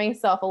look at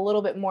myself a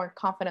little bit more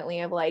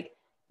confidently of like,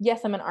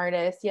 yes, I'm an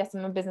artist. Yes,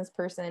 I'm a business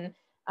person.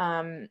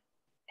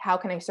 How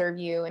can I serve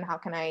you? And how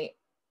can I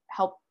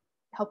help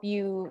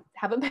you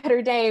have a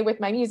better day with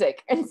my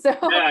music? And so,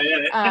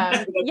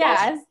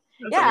 yes,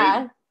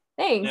 yeah,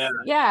 thanks.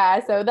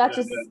 Yeah. So that's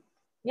just,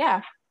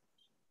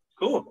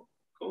 Cool.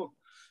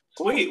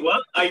 Sweet.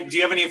 Well, do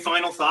you have any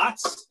final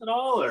thoughts at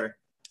all, or?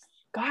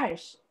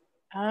 Gosh.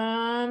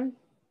 I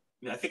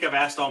think I've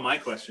asked all my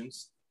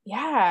questions.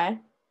 Yeah.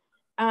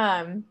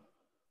 I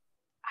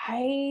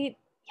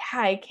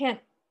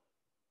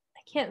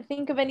can't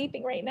think of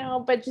anything right now,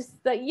 but just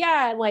that,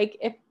 like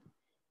if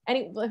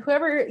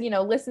whoever,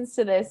 listens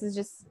to this is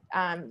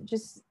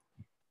just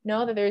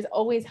know that there's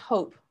always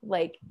hope.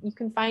 Like you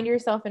can find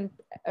yourself in,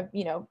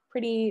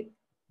 pretty,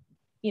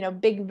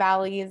 big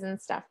valleys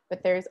and stuff,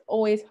 but there's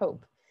always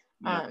hope.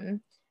 Yeah.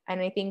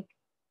 And I think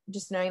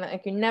just knowing that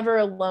like you're never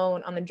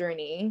alone on the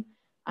journey.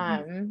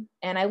 And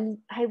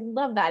I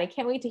love that. I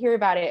can't wait to hear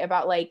about it,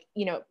 about like,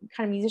 kind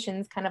of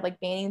musicians kind of like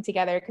banding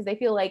together. Cause I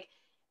feel like,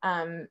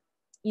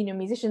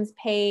 musicians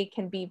pay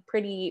can be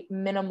pretty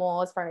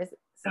minimal as far as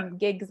some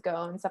gigs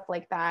go and stuff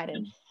like that.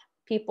 And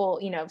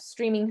people,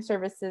 streaming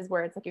services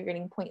where it's like you're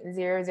getting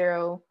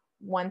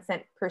 0.001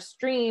 cent per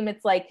stream.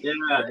 It's like,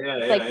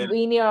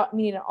 we need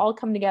to all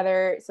come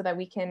together so that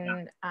we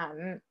can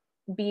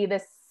be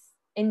this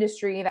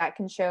industry that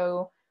can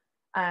show,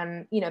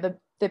 the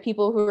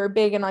people who are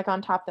big and like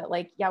on top that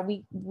like,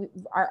 we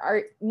our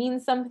art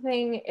means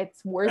something,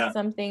 it's worth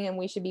something, and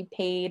we should be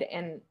paid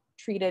and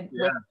treated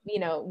with,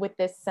 with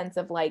this sense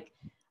of like,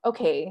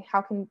 okay,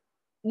 how can,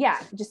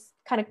 just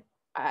kind of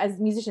as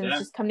musicians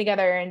just come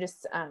together and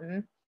just,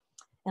 and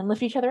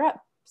lift each other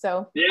up.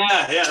 So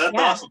that's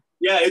awesome.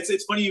 Yeah,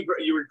 it's funny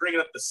you were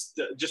bringing up this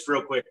just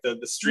real quick the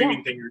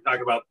streaming thing you were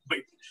talking about,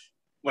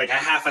 like a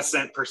half a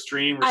cent per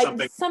stream or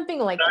something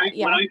like that.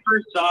 When I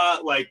first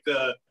saw like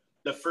the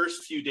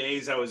first few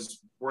days I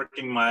was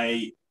working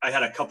I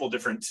had a couple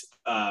different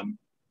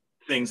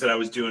things that I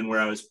was doing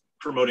where I was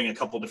promoting a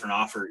couple different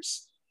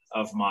offers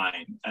of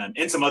mine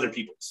and some other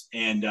people's.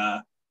 And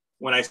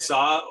when I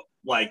saw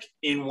like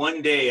in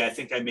one day, I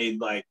think I made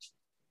like,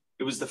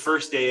 it was the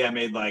first day I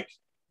made like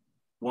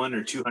 $100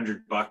 or $200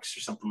 or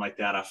something like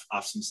that off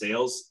some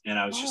sales. And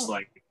I was just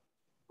like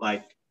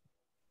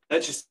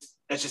that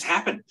just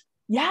happened.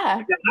 Yeah.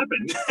 Like that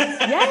happened.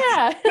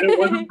 Yeah. And it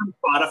wasn't from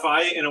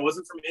Spotify and it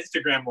wasn't from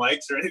Instagram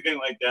likes or anything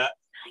like that.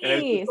 Nice.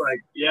 And it was like,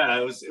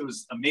 it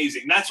was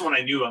amazing. And that's when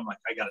I knew I'm like,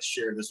 I got to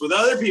share this with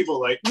other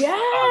people. Like,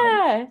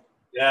 Thank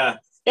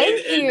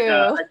you.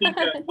 I think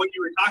what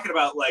you were talking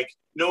about, like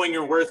knowing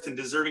your worth and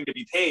deserving to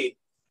be paid,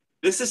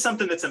 this is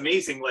something that's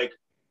amazing. Like,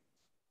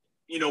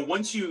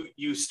 once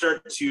you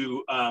start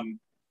to,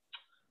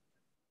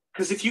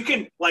 because if you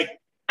can, like,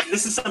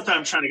 this is something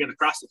I'm trying to get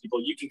across to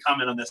people, you can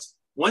comment on this.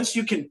 Once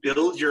you can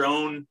build your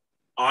own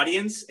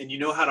audience and you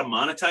know how to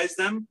monetize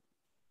them,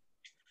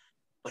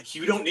 like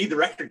you don't need the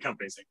record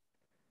companies.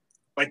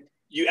 Like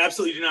you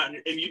absolutely do not.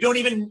 And you don't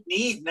even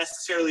need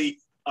necessarily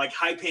like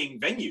high paying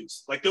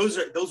venues. Like those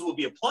will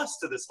be a plus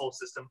to this whole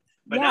system.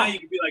 But now you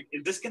can be like,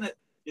 is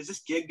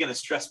this gig going to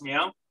stress me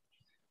out?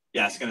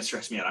 Yeah, it's going to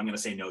stress me out. I'm going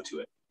to say no to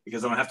it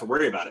because I don't have to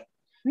worry about it,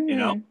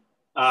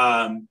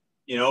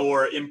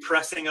 or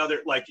impressing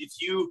other, like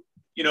if you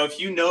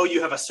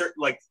have a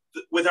certain, like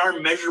with our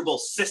measurable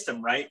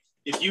system, right?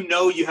 If you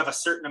have a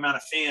certain amount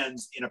of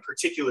fans in a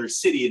particular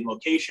city and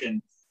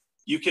location,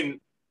 you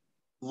can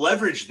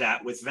leverage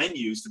that with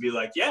venues to be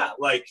like,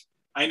 like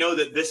I know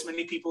that this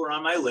many people are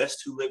on my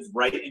list who live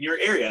right in your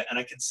area, and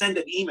I can send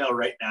an email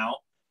right now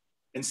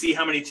and see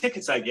how many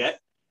tickets I get.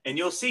 And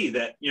you'll see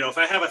that, if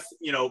I have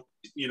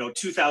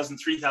 2,000,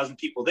 3,000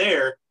 people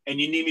there and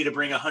you need me to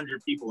bring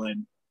 100 people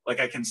in,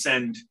 like I can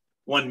send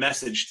one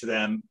message to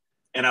them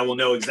and I will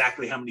know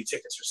exactly how many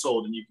tickets are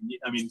sold. And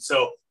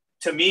so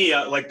to me,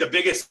 like the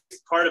biggest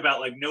part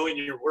about like knowing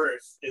your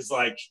worth is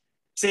like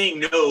saying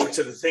no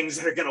to the things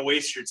that are going to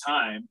waste your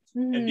time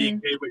and being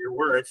paid what you're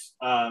worth.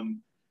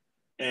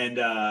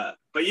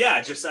 But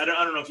yeah, just, I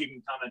don't know if you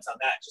can comment on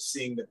that, just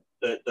seeing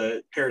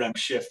the paradigm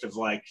shift of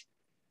like,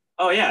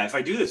 oh yeah, if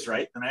I do this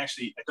right, then I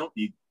don't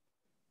need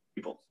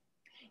people.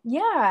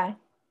 Yeah.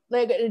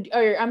 Like,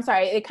 or I'm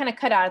sorry, it kind of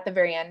cut out at the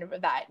very end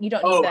of that. You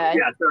don't need that.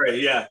 Yeah,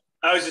 sorry. Yeah.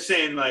 I was just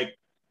saying like,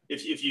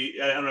 if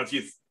you, I don't know if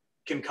you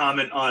can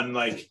comment on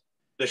like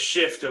the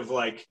shift of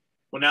like,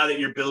 well, now that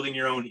you're building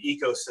your own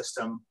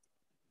ecosystem,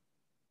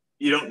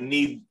 you don't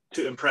need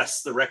to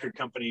impress the record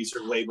companies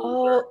or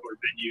labels or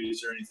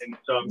venues or anything.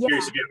 So I'm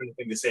curious if you have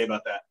anything to say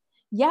about that.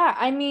 Yeah.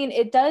 I mean,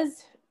 it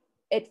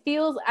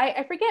feels,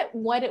 I forget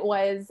what it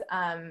was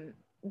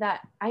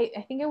that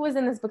I think it was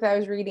in this book that I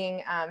was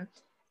reading.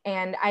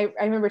 And I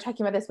remember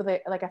talking about this with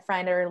a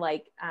friend, or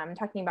like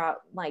talking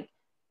about like,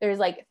 there's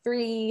like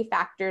 3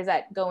 factors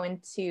that go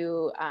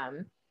into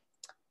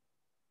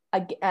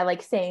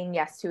like saying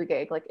yes to a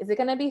gig. Like, is it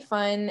going to be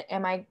fun?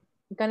 Am I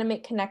gonna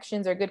make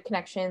connections or good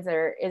connections,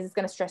 or is this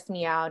gonna stress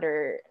me out,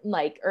 or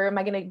like, or am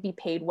I gonna be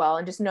paid well?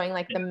 And just knowing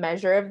like the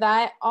measure of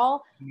that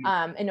all,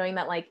 and knowing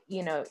that like,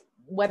 you know,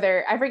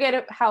 whether I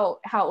forget how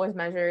it was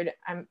measured,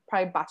 I'm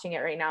probably botching it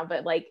right now,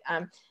 but like,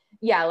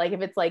 yeah, like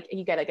if it's like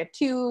you get like a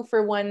 2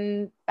 for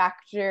one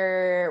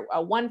factor,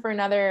 a 1 for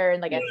another,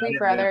 and like a 3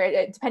 for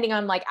other, depending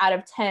on like out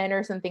of 10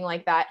 or something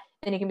like that,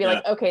 then you can be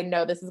like, okay,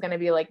 no, this is gonna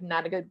be like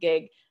not a good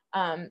gig.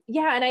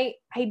 Yeah, and I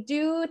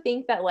do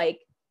think that like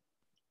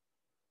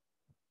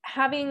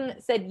having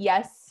said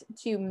yes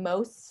to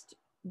most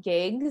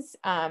gigs,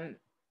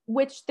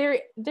 which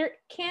there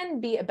can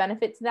be a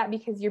benefit to that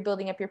because you're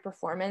building up your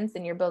performance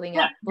and you're building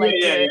up like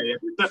your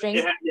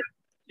strength,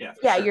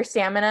 your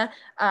stamina.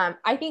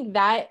 I think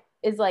that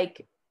is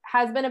like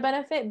has been a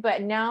benefit,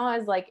 but now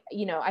as like,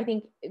 you know, I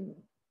think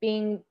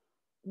being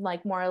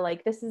like more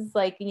like, this is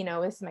like, you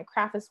know, this is my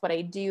craft, this is what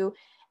I do,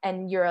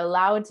 and you're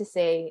allowed to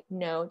say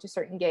no to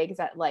certain gigs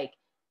that like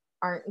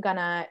aren't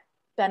gonna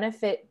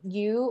benefit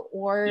you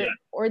or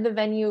the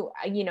venue,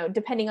 you know,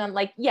 depending on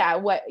like,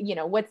 what, you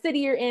know, what city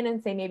you're in,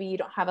 and say maybe you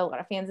don't have a lot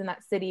of fans in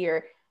that city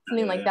or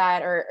something like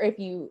that, or if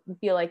you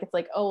feel like it's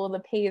like, oh, well, the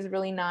pay is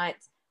really not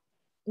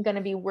going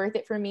to be worth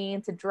it for me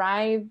to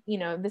drive, you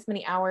know, this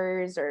many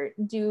hours or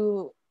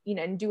do, you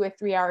know, and do a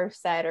 3-hour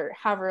set or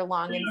however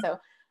long. And so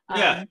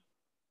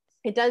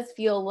it does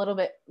feel a little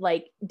bit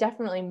like,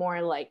 definitely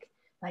more like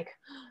I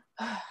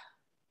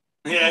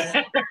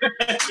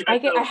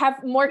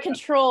have more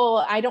control.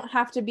 I don't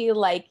have to be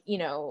like, you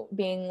know,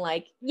 being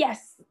like,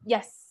 yes,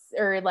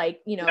 or like,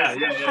 you know,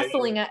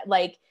 hustling at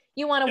like,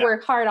 you want to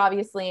work hard,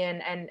 obviously,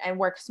 and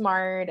work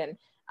smart and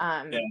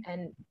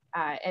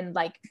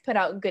like put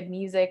out good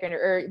music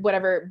or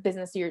whatever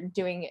business you're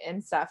doing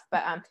and stuff.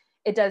 But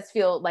it does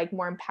feel like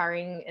more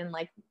empowering, and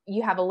like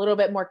you have a little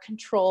bit more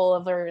control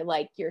over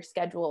like your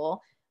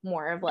schedule,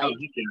 more of like,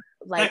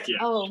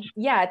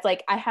 it's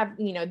like I have,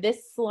 you know,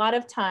 this slot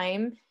of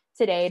time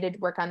today to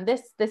work on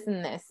this,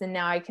 and this. And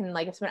now I can,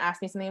 like, if someone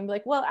asks me something, I'm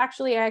like, well,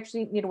 actually, I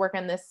actually need to work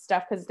on this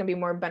stuff because it's going to be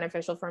more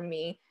beneficial for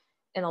me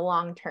in the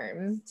long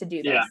term to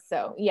do this.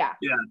 So,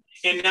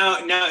 And now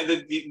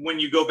when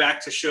you go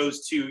back to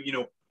shows too, you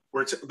know,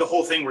 the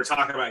whole thing we're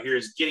talking about here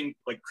is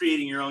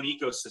creating your own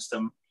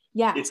ecosystem.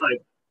 Yeah. It's like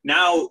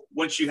now,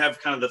 once you have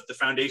kind of the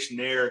foundation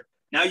there,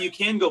 now you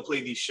can go play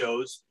these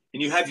shows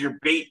and you have your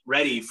bait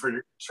ready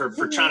for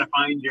trying to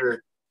find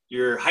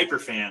your hyper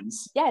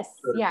fans. Yes.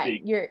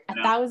 You're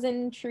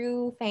 1,000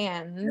 true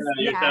fans.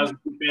 1,000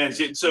 true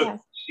fans. So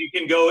you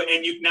can go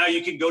and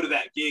you can go to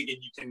that gig and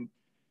you can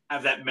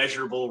have that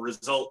measurable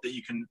result that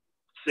you can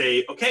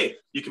say, okay,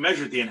 you can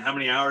measure at the end, how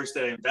many hours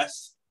did I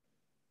invest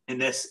in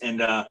this? And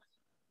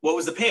what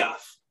was the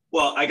payoff?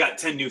 Well, I got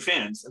 10 new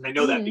fans, and I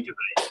know that because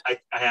I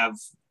have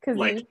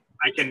like,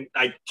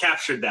 I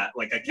captured that,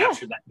 like I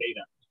captured that data.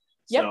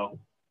 So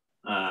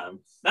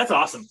that's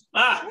awesome.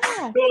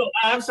 Cool.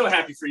 I'm so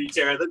happy for you,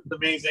 Tara. That's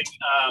amazing.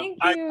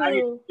 Thank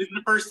you. This is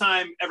the first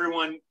time,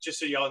 everyone, just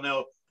so y'all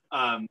know,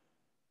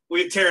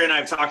 Tara and I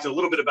have talked a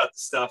little bit about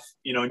this stuff,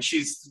 you know, and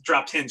she's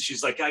dropped hints.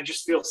 She's like, I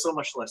just feel so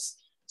much less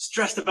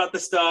stressed about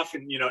this stuff.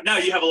 And, you know, now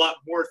you have a lot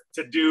more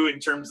to do in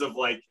terms of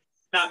like,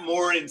 not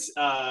more in,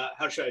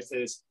 how should I say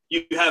this?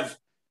 You have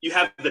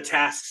the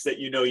tasks that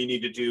you know you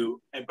need to do,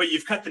 but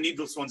you've cut the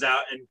needless ones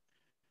out. And,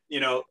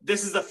 you know,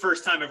 this is the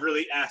first time I've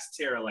really asked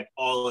Tara like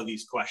all of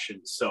these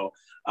questions. So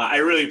I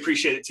really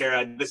appreciate it,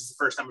 Tara. This is the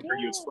first time I've heard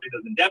you explain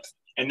those in depth.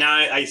 And now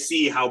I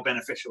see how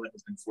beneficial it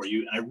has been for you.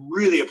 And I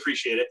really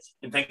appreciate it.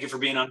 And thank you for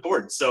being on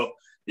board. So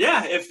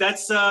yeah, if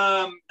that's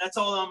all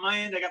on my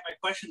end, I got my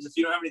questions. If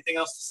you don't have anything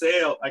else to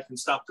say, I can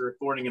stop the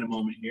recording in a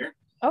moment here.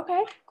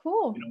 Okay,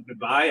 cool. You know,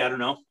 goodbye. I don't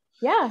know.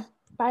 Yeah.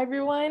 Bye,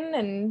 everyone.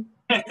 And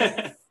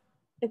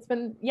it's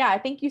been,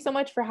 thank you so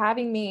much for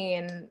having me.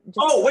 And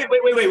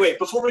wait.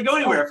 Before we go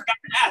anywhere, I forgot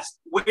to ask,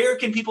 where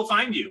can people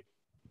find you?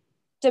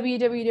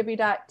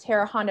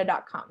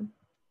 www.tarahonda.com.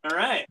 All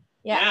right.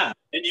 Yeah.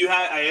 And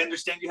I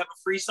understand you have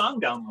a free song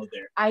download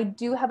there. I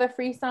do have a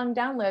free song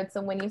download.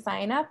 So when you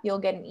sign up, you'll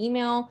get an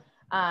email,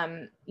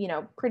 you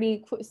know,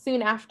 pretty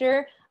soon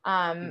after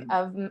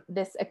of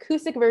this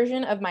acoustic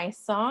version of my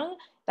song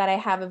that I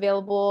have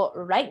available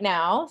right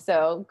now.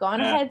 So go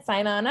on ahead,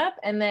 sign on up.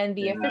 And then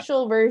the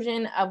official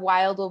version of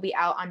Wild will be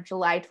out on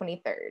July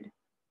 23rd.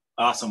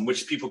 Awesome.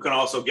 Which people can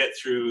also get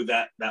through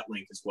that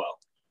link as well.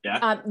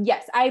 Yeah.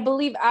 Yes, I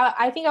believe,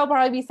 I think I'll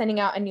probably be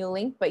sending out a new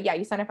link, but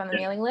you sign up on the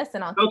mailing list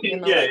and I'll keep you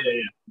in the link.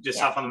 Just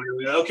hop on the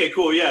mailing list. Okay,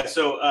 cool. Yeah.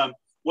 So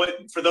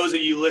for those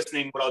of you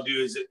listening, what I'll do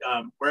is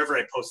wherever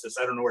I post this,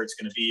 I don't know where it's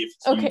going to be, if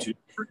it's YouTube,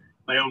 or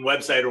my own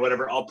website or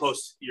whatever, I'll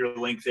post your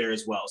link there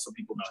as well so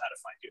people know how to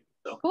find you.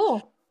 So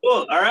cool.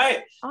 All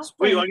right. Awesome.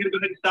 Sweet. Well, I'm going to go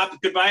ahead and stop.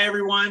 Goodbye,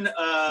 everyone.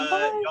 Y'all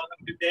have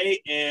a good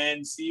day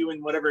and see you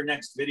in whatever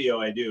next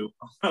video I do.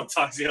 I'll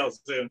talk to y'all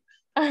soon.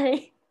 All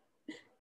right.